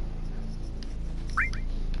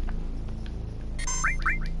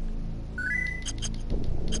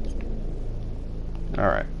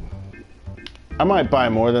 Alright. I might buy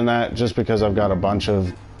more than that just because I've got a bunch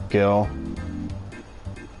of gil.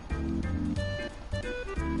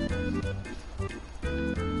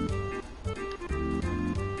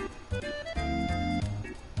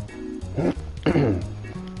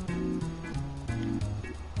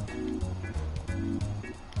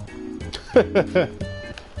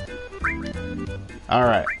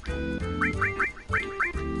 Alright.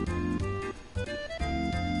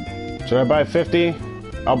 Should I buy 50?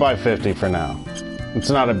 I'll buy 50 for now. It's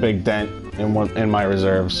not a big dent in my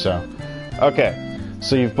reserves, so. Okay,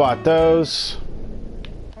 so you've bought those.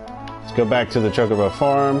 Let's go back to the Chocobo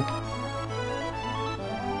farm.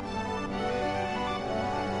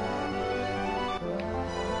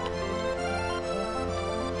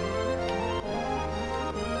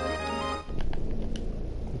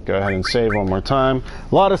 Go ahead and save one more time.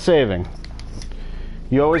 A lot of saving.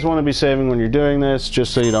 You always want to be saving when you're doing this,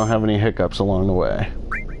 just so you don't have any hiccups along the way.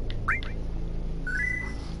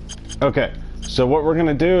 Okay, so what we're going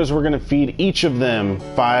to do is we're going to feed each of them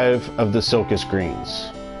 5 of the Silkus Greens.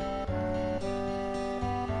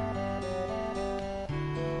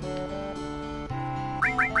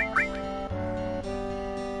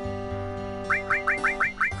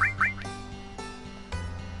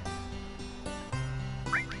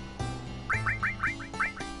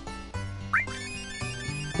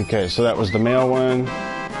 Okay, so that was the male one.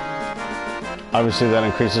 Obviously that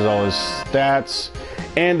increases all his stats,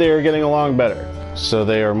 and they are getting along better, so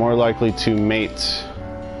they are more likely to mate.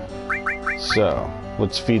 So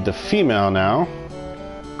let's feed the female now.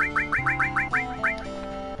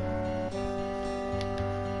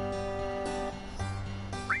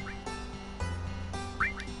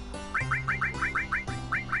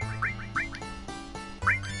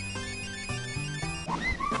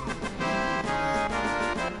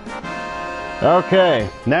 Okay,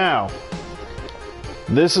 now,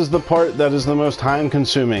 this is the part that is the most time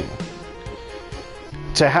consuming.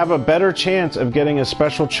 To have a better chance of getting a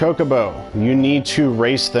special Chocobo, you need to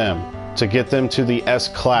race them to get them to the S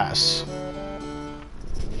class.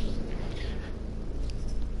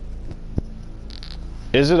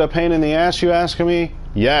 Is it a pain in the ass, you ask me?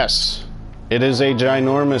 Yes, it is a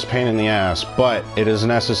ginormous pain in the ass, but it is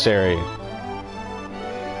necessary.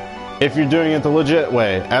 If you're doing it the legit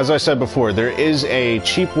way. As I said before, there is a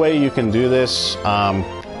cheap way you can do this.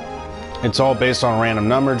 It's all based on random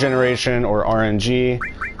number generation or RNG.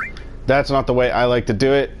 That's not the way I like to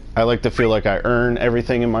do it. I like to feel like I earn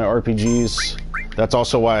everything in my RPGs. That's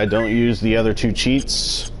also why I don't use the other 2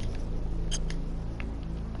 cheats.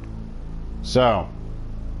 So,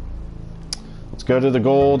 let's go to the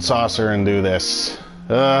gold saucer and do this.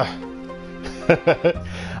 I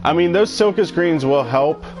mean, those Silka screens will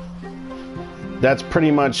help. That's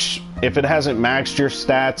pretty much, if it hasn't maxed your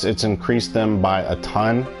stats, it's increased them by a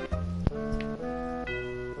ton.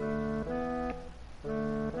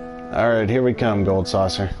 Alright, here we come, gold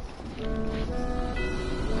saucer.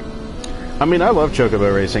 I mean, I love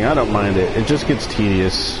Chocobo racing. I don't mind it. It just gets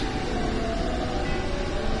tedious.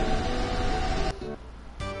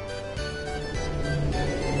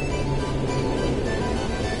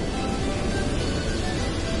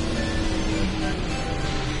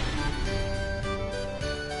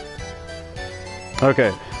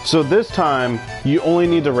 Okay, so this time, you only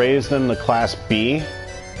need to raise them to Class B.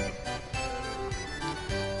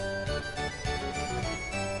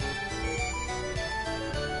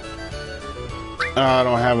 I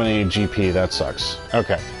don't have any GP, that sucks.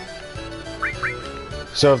 Okay.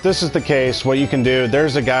 So if this is the case, what you can do,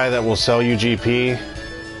 there's a guy that will sell you GP.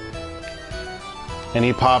 And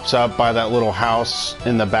he pops up by that little house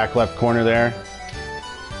in the back left corner there.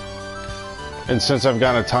 And since I've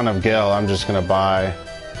got a ton of gil, I'm just gonna buy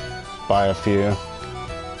a few.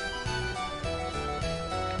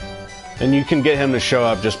 And you can get him to show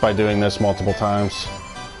up just by doing this multiple times.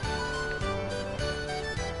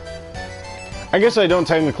 I guess I don't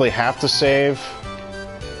technically have to save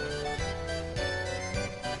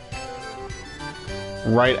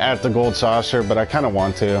right at the gold saucer, but I kind of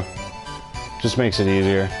want to. Just makes it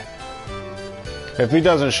easier. If he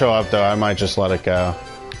doesn't show up though, I might just let it go.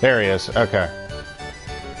 There he is. Okay.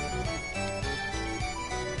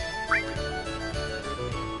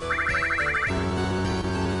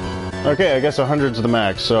 Okay, I guess 100's the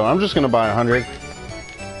max, so I'm just gonna buy 100.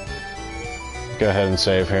 Go ahead and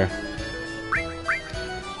save here.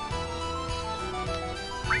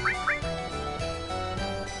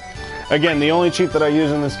 Again, the only cheat that I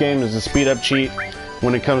use in this game is the speed up cheat.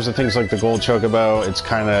 When it comes to things like the gold Chocobo,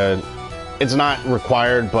 it's not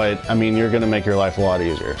required, but I mean, you're gonna make your life a lot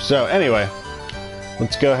easier. So anyway,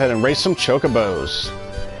 let's go ahead and race some Chocobos.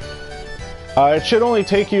 It should only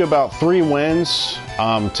take you about 3 wins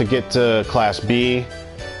to get to Class B.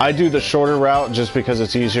 I do the shorter route just because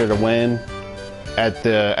it's easier to win at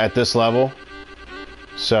this level.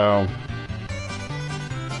 So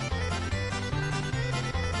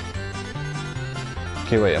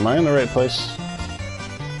okay, wait, am I in the right place?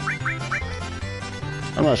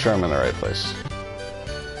 I'm not sure I'm in the right place.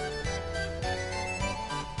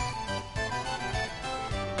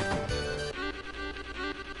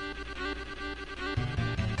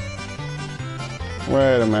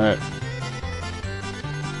 Wait a minute.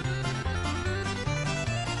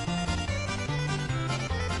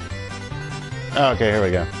 Okay, here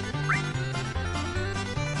we go.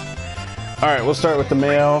 Alright, we'll start with the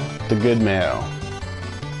male, the good male.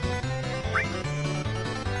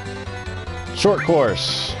 Short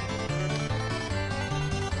course.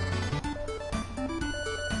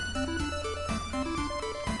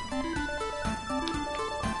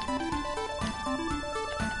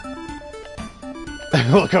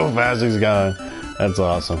 Look how fast he's going. That's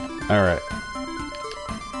awesome. All right.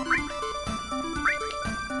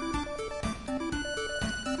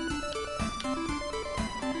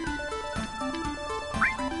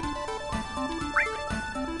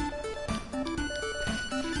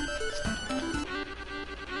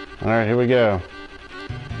 All right, here we go.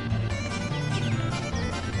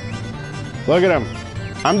 Look at him.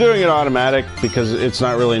 I'm doing it automatic because it's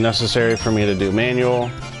not really necessary for me to do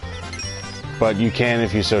manual. But you can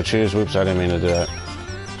if you so choose. Whoops, I didn't mean to do that.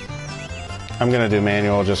 I'm gonna do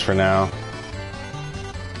manual just for now,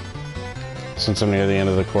 since I'm near the end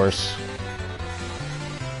of the course.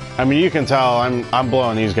 I mean, you can tell I'm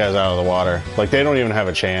blowing these guys out of the water. Like, they don't even have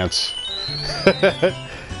a chance.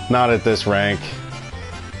 Not at this rank.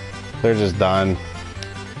 They're just done.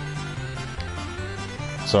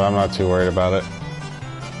 So I'm not too worried about it.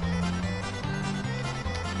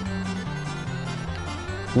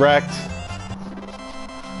 Wrecked.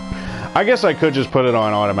 I guess I could just put it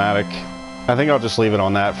on automatic. I think I'll just leave it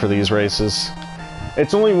on that for these races.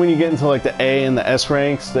 It's only when you get into like the A and the S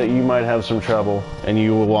ranks that you might have some trouble and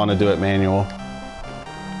you will want to do it manual.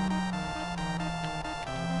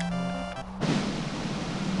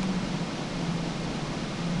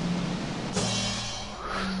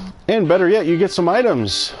 And better yet, you get some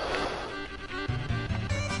items.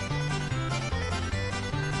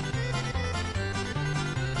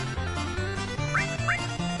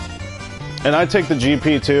 And I take the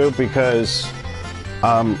GP too because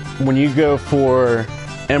when you go for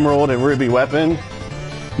Emerald and Ruby Weapon,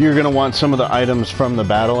 you're going to want some of the items from the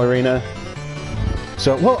battle arena.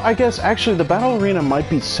 So, well, I guess actually the battle arena might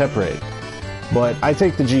be separate, but I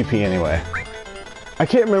take the GP anyway. I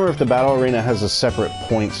can't remember if the battle arena has a separate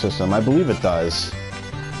point system. I believe it does.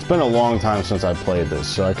 It's been a long time since I played this,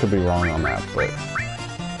 so I could be wrong on that, but...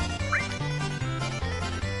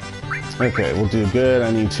 Okay, we'll do good. I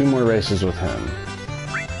need 2 more races with him.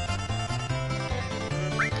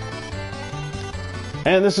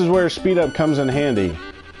 And this is where speed up comes in handy.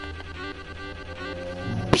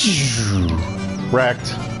 Wrecked.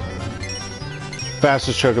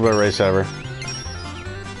 Fastest Chocobo race ever.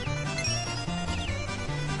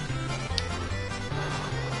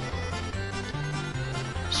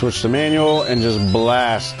 Switch to manual and just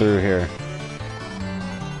blast through here.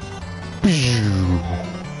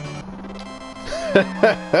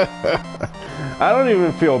 I don't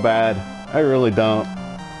even feel bad. I really don't.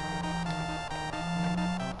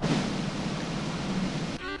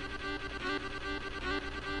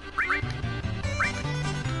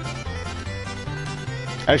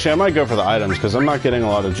 Actually, I might go for the items because I'm not getting a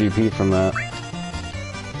lot of GP from that.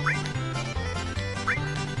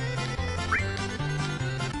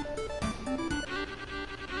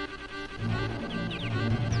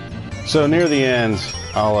 So near the end,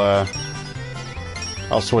 I'll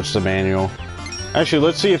switch to manual. Actually,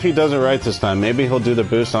 let's see if he does it right this time. Maybe he'll do the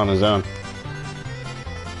boost on his own.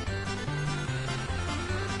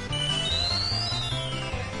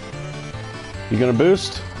 You gonna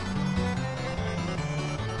boost?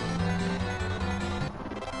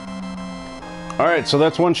 Alright, so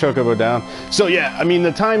that's 1 Chocobo down. So yeah, I mean, the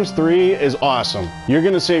 ×3 is awesome. You're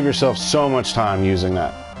gonna save yourself so much time using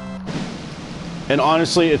that. And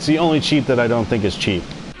honestly, it's the only cheat that I don't think is cheap.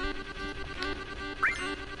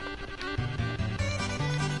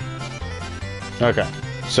 Okay,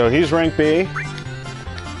 so he's rank B.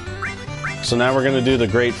 So now we're gonna do the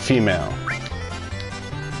great female.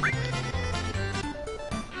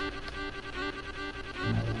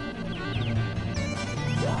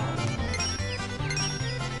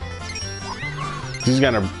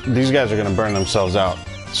 These guys are gonna burn themselves out.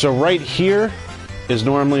 So right here is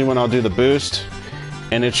normally when I'll do the boost,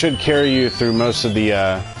 and it should carry you through most of the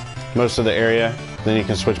area. Then you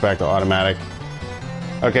can switch back to automatic.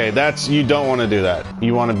 Okay, you don't want to do that.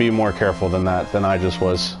 You want to be more careful than that, than I just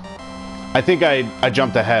was. I think I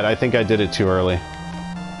jumped ahead. I think I did it too early.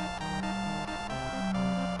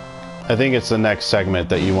 I think it's the next segment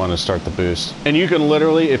that you want to start the boost. And you can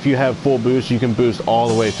literally, if you have full boost, you can boost all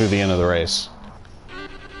the way through the end of the race.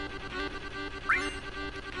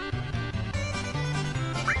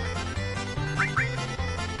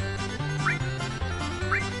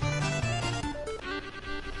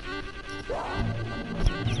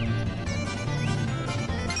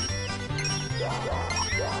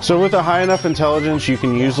 So with a high enough intelligence, you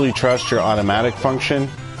can usually trust your automatic function.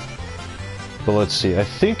 But let's see, I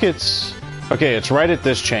think it's... Okay, it's right at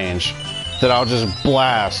this change that I'll just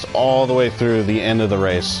blast all the way through the end of the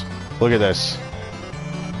race. Look at this.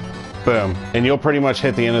 Boom. And you'll pretty much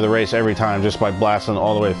hit the end of the race every time just by blasting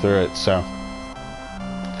all the way through it, so...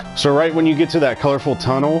 So right when you get to that colorful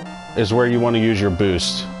tunnel is where you want to use your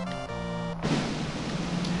boost.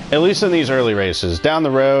 At least in these early races. Down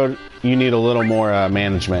the road, you need a little more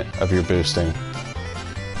management of your boosting.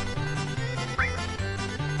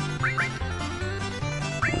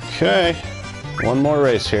 Okay, 1 more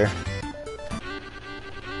race here.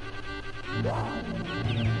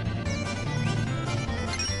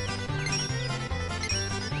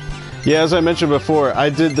 Yeah, as I mentioned before, I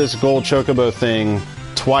did this gold Chocobo thing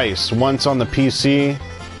twice. Once on the PC.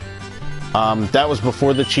 That was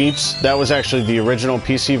before the cheats. That was actually the original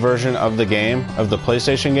PC version of the game, of the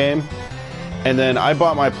PlayStation game. And then I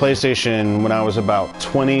bought my PlayStation when I was about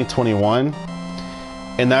 20, 21.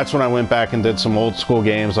 And that's when I went back and did some old school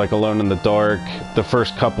games like Alone in the Dark, the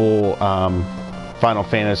first couple Final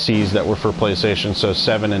Fantasies that were for PlayStation, so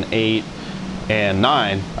 7 and 8 and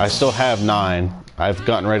 9. I still have 9. I've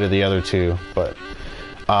gotten rid of the other 2, but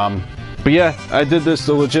yeah, I did this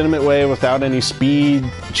the legitimate way without any speed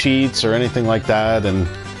cheats or anything like that, and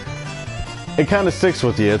it kind of sticks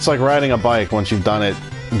with you. It's like riding a bike once you've done it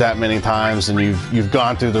that many times and you've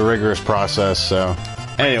gone through the rigorous process. So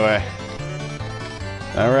anyway,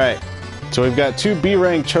 all right, so we've got 2 B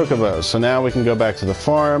rank Chocobos. So now we can go back to the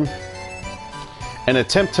farm and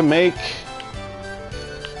attempt to make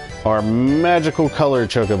our magical color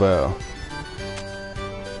Chocobo.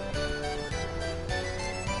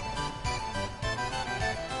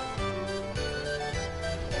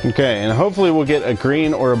 Okay, and hopefully we'll get a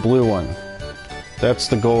green or a blue one. That's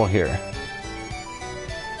the goal here.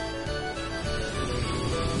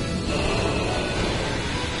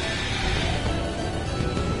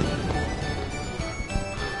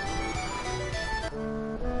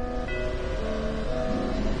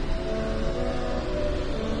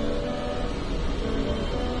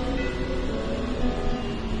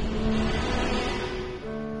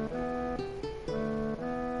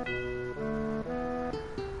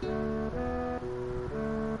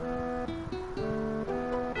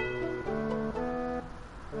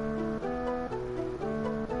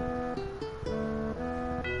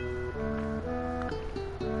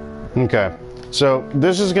 Okay, so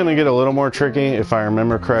this is going to get a little more tricky if I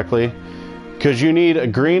remember correctly, because you need a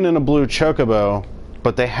green and a blue Chocobo,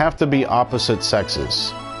 but they have to be opposite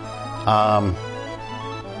sexes.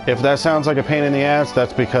 If that sounds like a pain in the ass,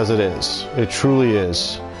 that's because it is. It truly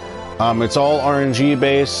is. It's all RNG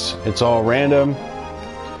based, it's all random.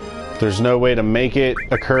 There's no way to make it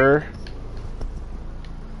occur.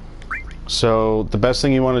 So the best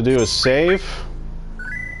thing you want to do is save.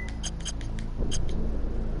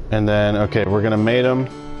 And then, okay, we're gonna mate them.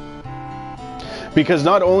 Because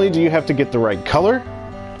not only do you have to get the right color,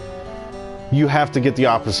 you have to get the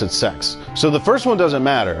opposite sex. So the first one doesn't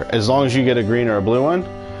matter, as long as you get a green or a blue one.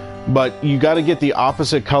 But you got to get the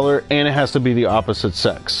opposite color, and it has to be the opposite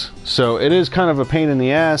sex. So it is kind of a pain in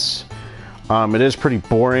the ass. It is pretty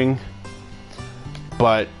boring.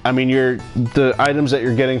 But, I mean, the items that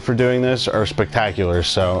you're getting for doing this are spectacular,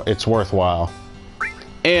 so it's worthwhile.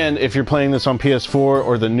 And if you're playing this on PS4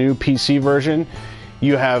 or the new PC version,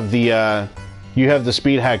 you have the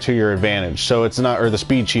speed hack to your advantage. So it's not, or the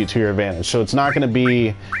speed cheat to your advantage. So it's not going to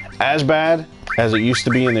be as bad as it used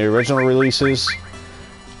to be in the original releases.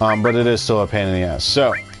 But it is still a pain in the ass.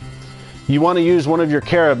 So you want to use one of your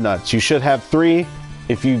carob nuts. You should have 3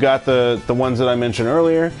 if you got the ones that I mentioned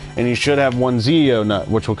earlier, and you should have 1 Zeo nut,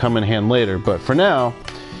 which will come in hand later. But for now,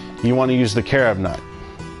 you want to use the carob nut.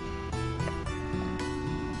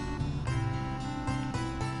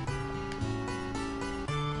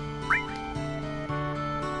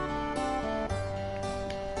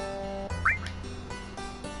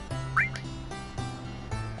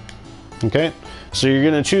 Okay, so you're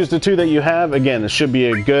going to choose the 2 that you have. Again, it should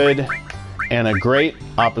be a good and a great,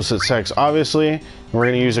 opposite sex, obviously. We're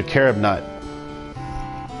going to use a carob nut.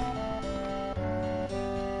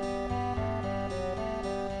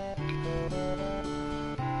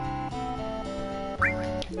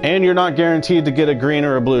 And you're not guaranteed to get a green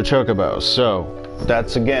or a blue Chocobo, so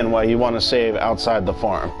that's again why you want to save outside the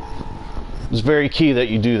farm. It's very key that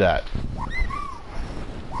you do that.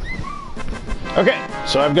 Okay,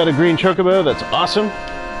 so I've got a green Chocobo, that's awesome.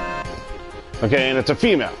 Okay, and it's a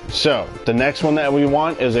female. So the next one that we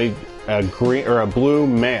want is a green or a blue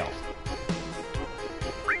male.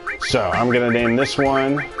 So I'm gonna name this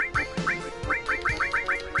one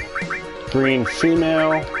green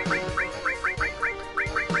female.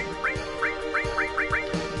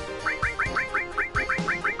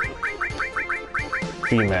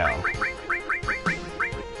 Female.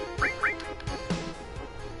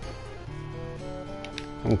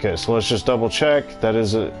 Okay, so let's just double check. It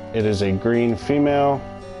is a green female.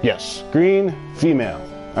 Yes, green female.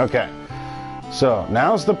 Okay. So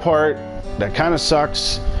now's the part that kind of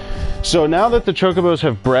sucks. So now that the Chocobos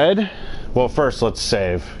have bred, well, first let's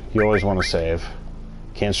save. You always want to save.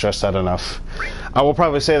 Can't stress that enough. I will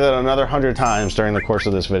probably say that another 100 times during the course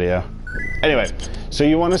of this video. Anyway, so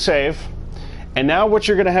you want to save. And now what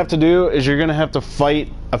you're going to have to do is you're going to have to fight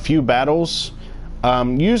a few battles.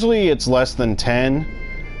 Usually it's less than 10.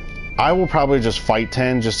 I will probably just fight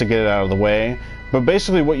 10 just to get it out of the way. But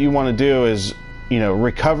basically what you want to do is, you know,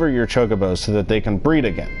 recover your Chocobos so that they can breed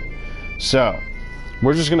again. So,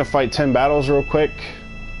 we're just going to fight 10 battles real quick.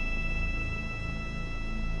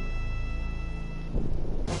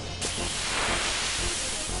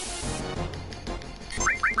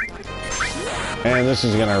 And this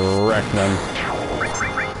is going to wreck them.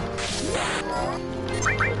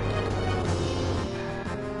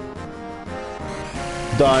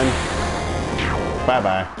 Done.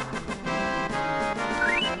 Bye-bye.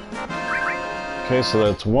 Okay, so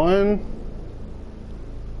that's 1.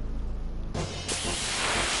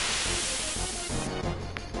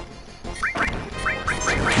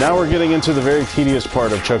 Now we're getting into the very tedious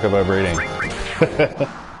part of Chocobo breeding.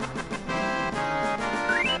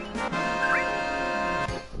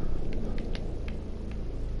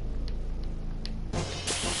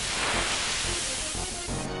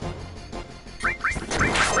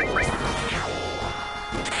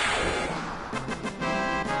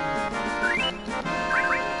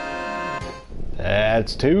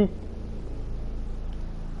 That's 2.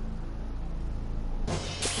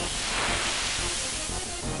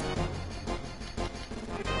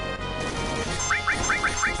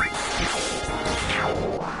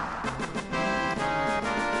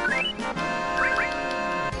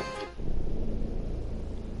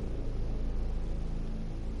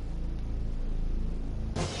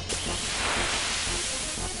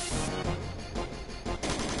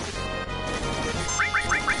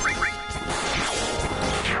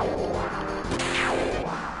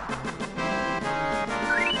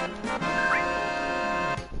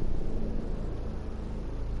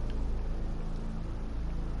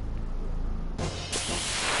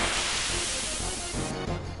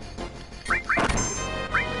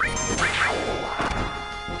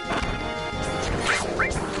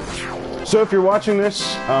 So if you're watching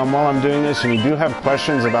this while I'm doing this and you do have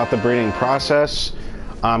questions about the breeding process,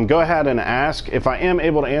 go ahead and ask. If I am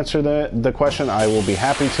able to answer the question, I will be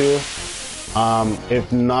happy to.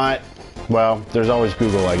 If not, well, there's always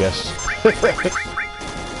Google, I guess.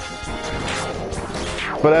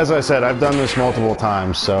 But as I said, I've done this multiple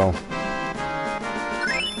times, so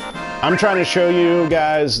I'm trying to show you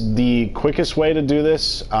guys the quickest way to do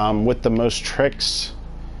this with the most tricks.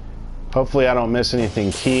 Hopefully I don't miss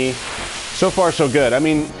anything key. So far, so good. I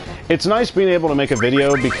mean, it's nice being able to make a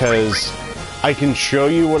video because I can show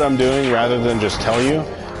you what I'm doing rather than just tell you.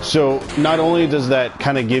 So not only does that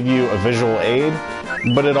kind of give you a visual aid,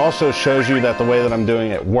 but it also shows you that the way that I'm doing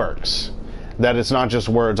it works. That it's not just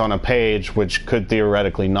words on a page, which could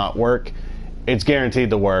theoretically not work. It's guaranteed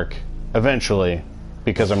to work eventually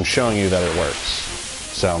because I'm showing you that it works.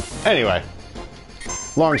 So anyway,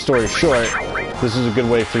 long story short, this is a good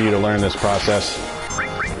way for you to learn this process.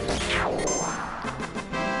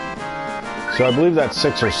 So I believe that's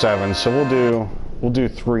 6 or 7, so we'll do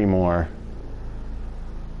 3 more.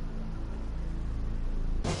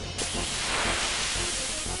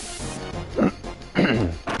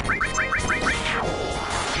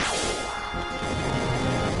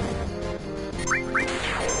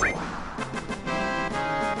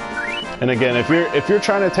 And again, if you're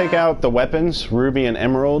trying to take out the weapons, Ruby and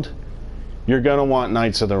Emerald, you're gonna want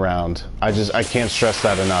Knights of the Round. I can't stress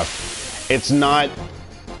that enough. It's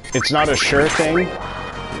not a sure thing.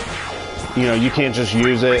 You know, you can't just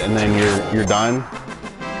use it and then you're done.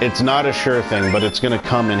 It's not a sure thing, but it's gonna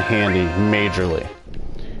come in handy majorly.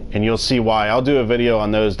 And you'll see why. I'll do a video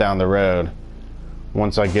on those down the road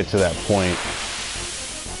once I get to that point.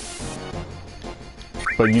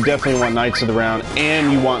 But you definitely want Knights of the Round,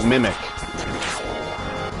 and you want Mimic.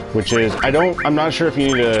 Which is, I'm not sure if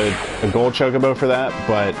you need a gold Chocobo for that,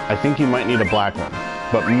 but I think you might need a black one.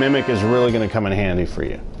 But Mimic is really going to come in handy for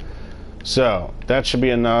you. So, that should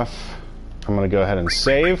be enough. I'm going to go ahead and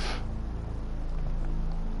save.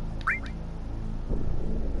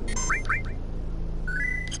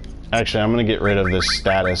 Actually, I'm going to get rid of this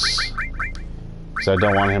status, because I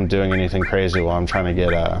don't want him doing anything crazy while I'm trying to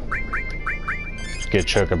get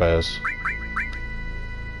Chocobos.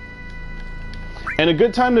 And a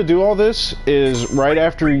good time to do all this is right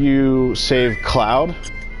after you save Cloud.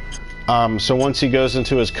 So once he goes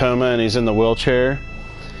into his coma and he's in the wheelchair,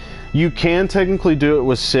 you can technically do it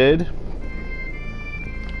with Sid,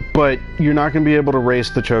 but you're not going to be able to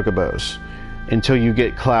race the Chocobos until you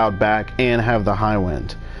get Cloud back and have the high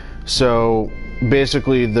wind. So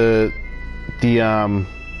basically the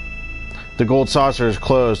gold saucer is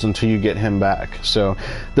closed until you get him back. So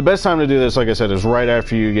the best time to do this, like I said, is right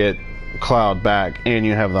after you get Cloud back and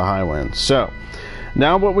you have the high wind. So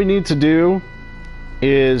now what we need to do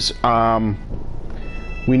is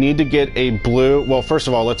we need to get a blue. Well, first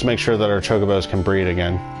of all, let's make sure that our Chocobos can breed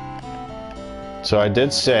again. So I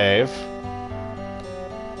did save.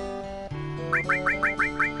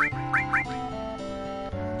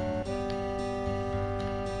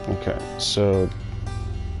 Okay, so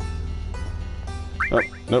oh,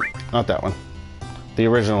 nope, not that one. The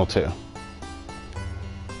original 2.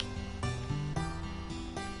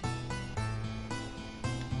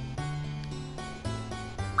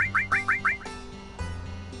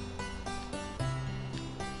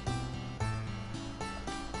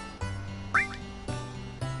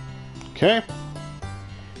 Okay.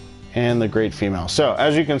 And the great female. So,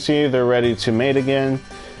 as you can see, they're ready to mate again.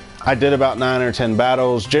 I did about 9 or 10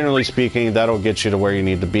 battles. Generally speaking, that'll get you to where you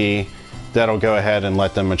need to be. That'll go ahead and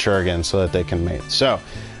let them mature again so that they can mate. So,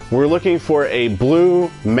 we're looking for a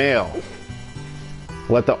blue male.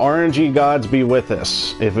 Let the RNG gods be with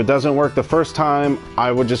us. If it doesn't work the first time,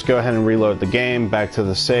 I would just go ahead and reload the game, back to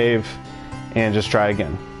the save, and just try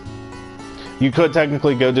again. You could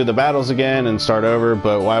technically go do the battles again and start over,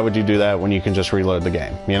 but why would you do that when you can just reload the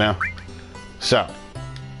game, you know? So,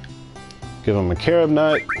 give him a carob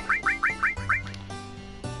nut.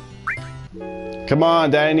 Come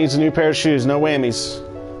on, Daddy needs a new pair of shoes, no whammies.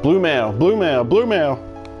 Blue male, blue male, blue male.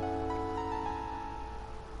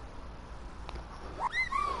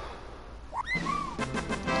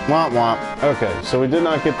 Womp womp. Okay, so we did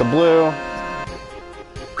not get the blue.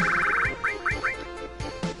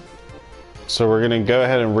 So we're gonna go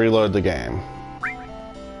ahead and reload the game.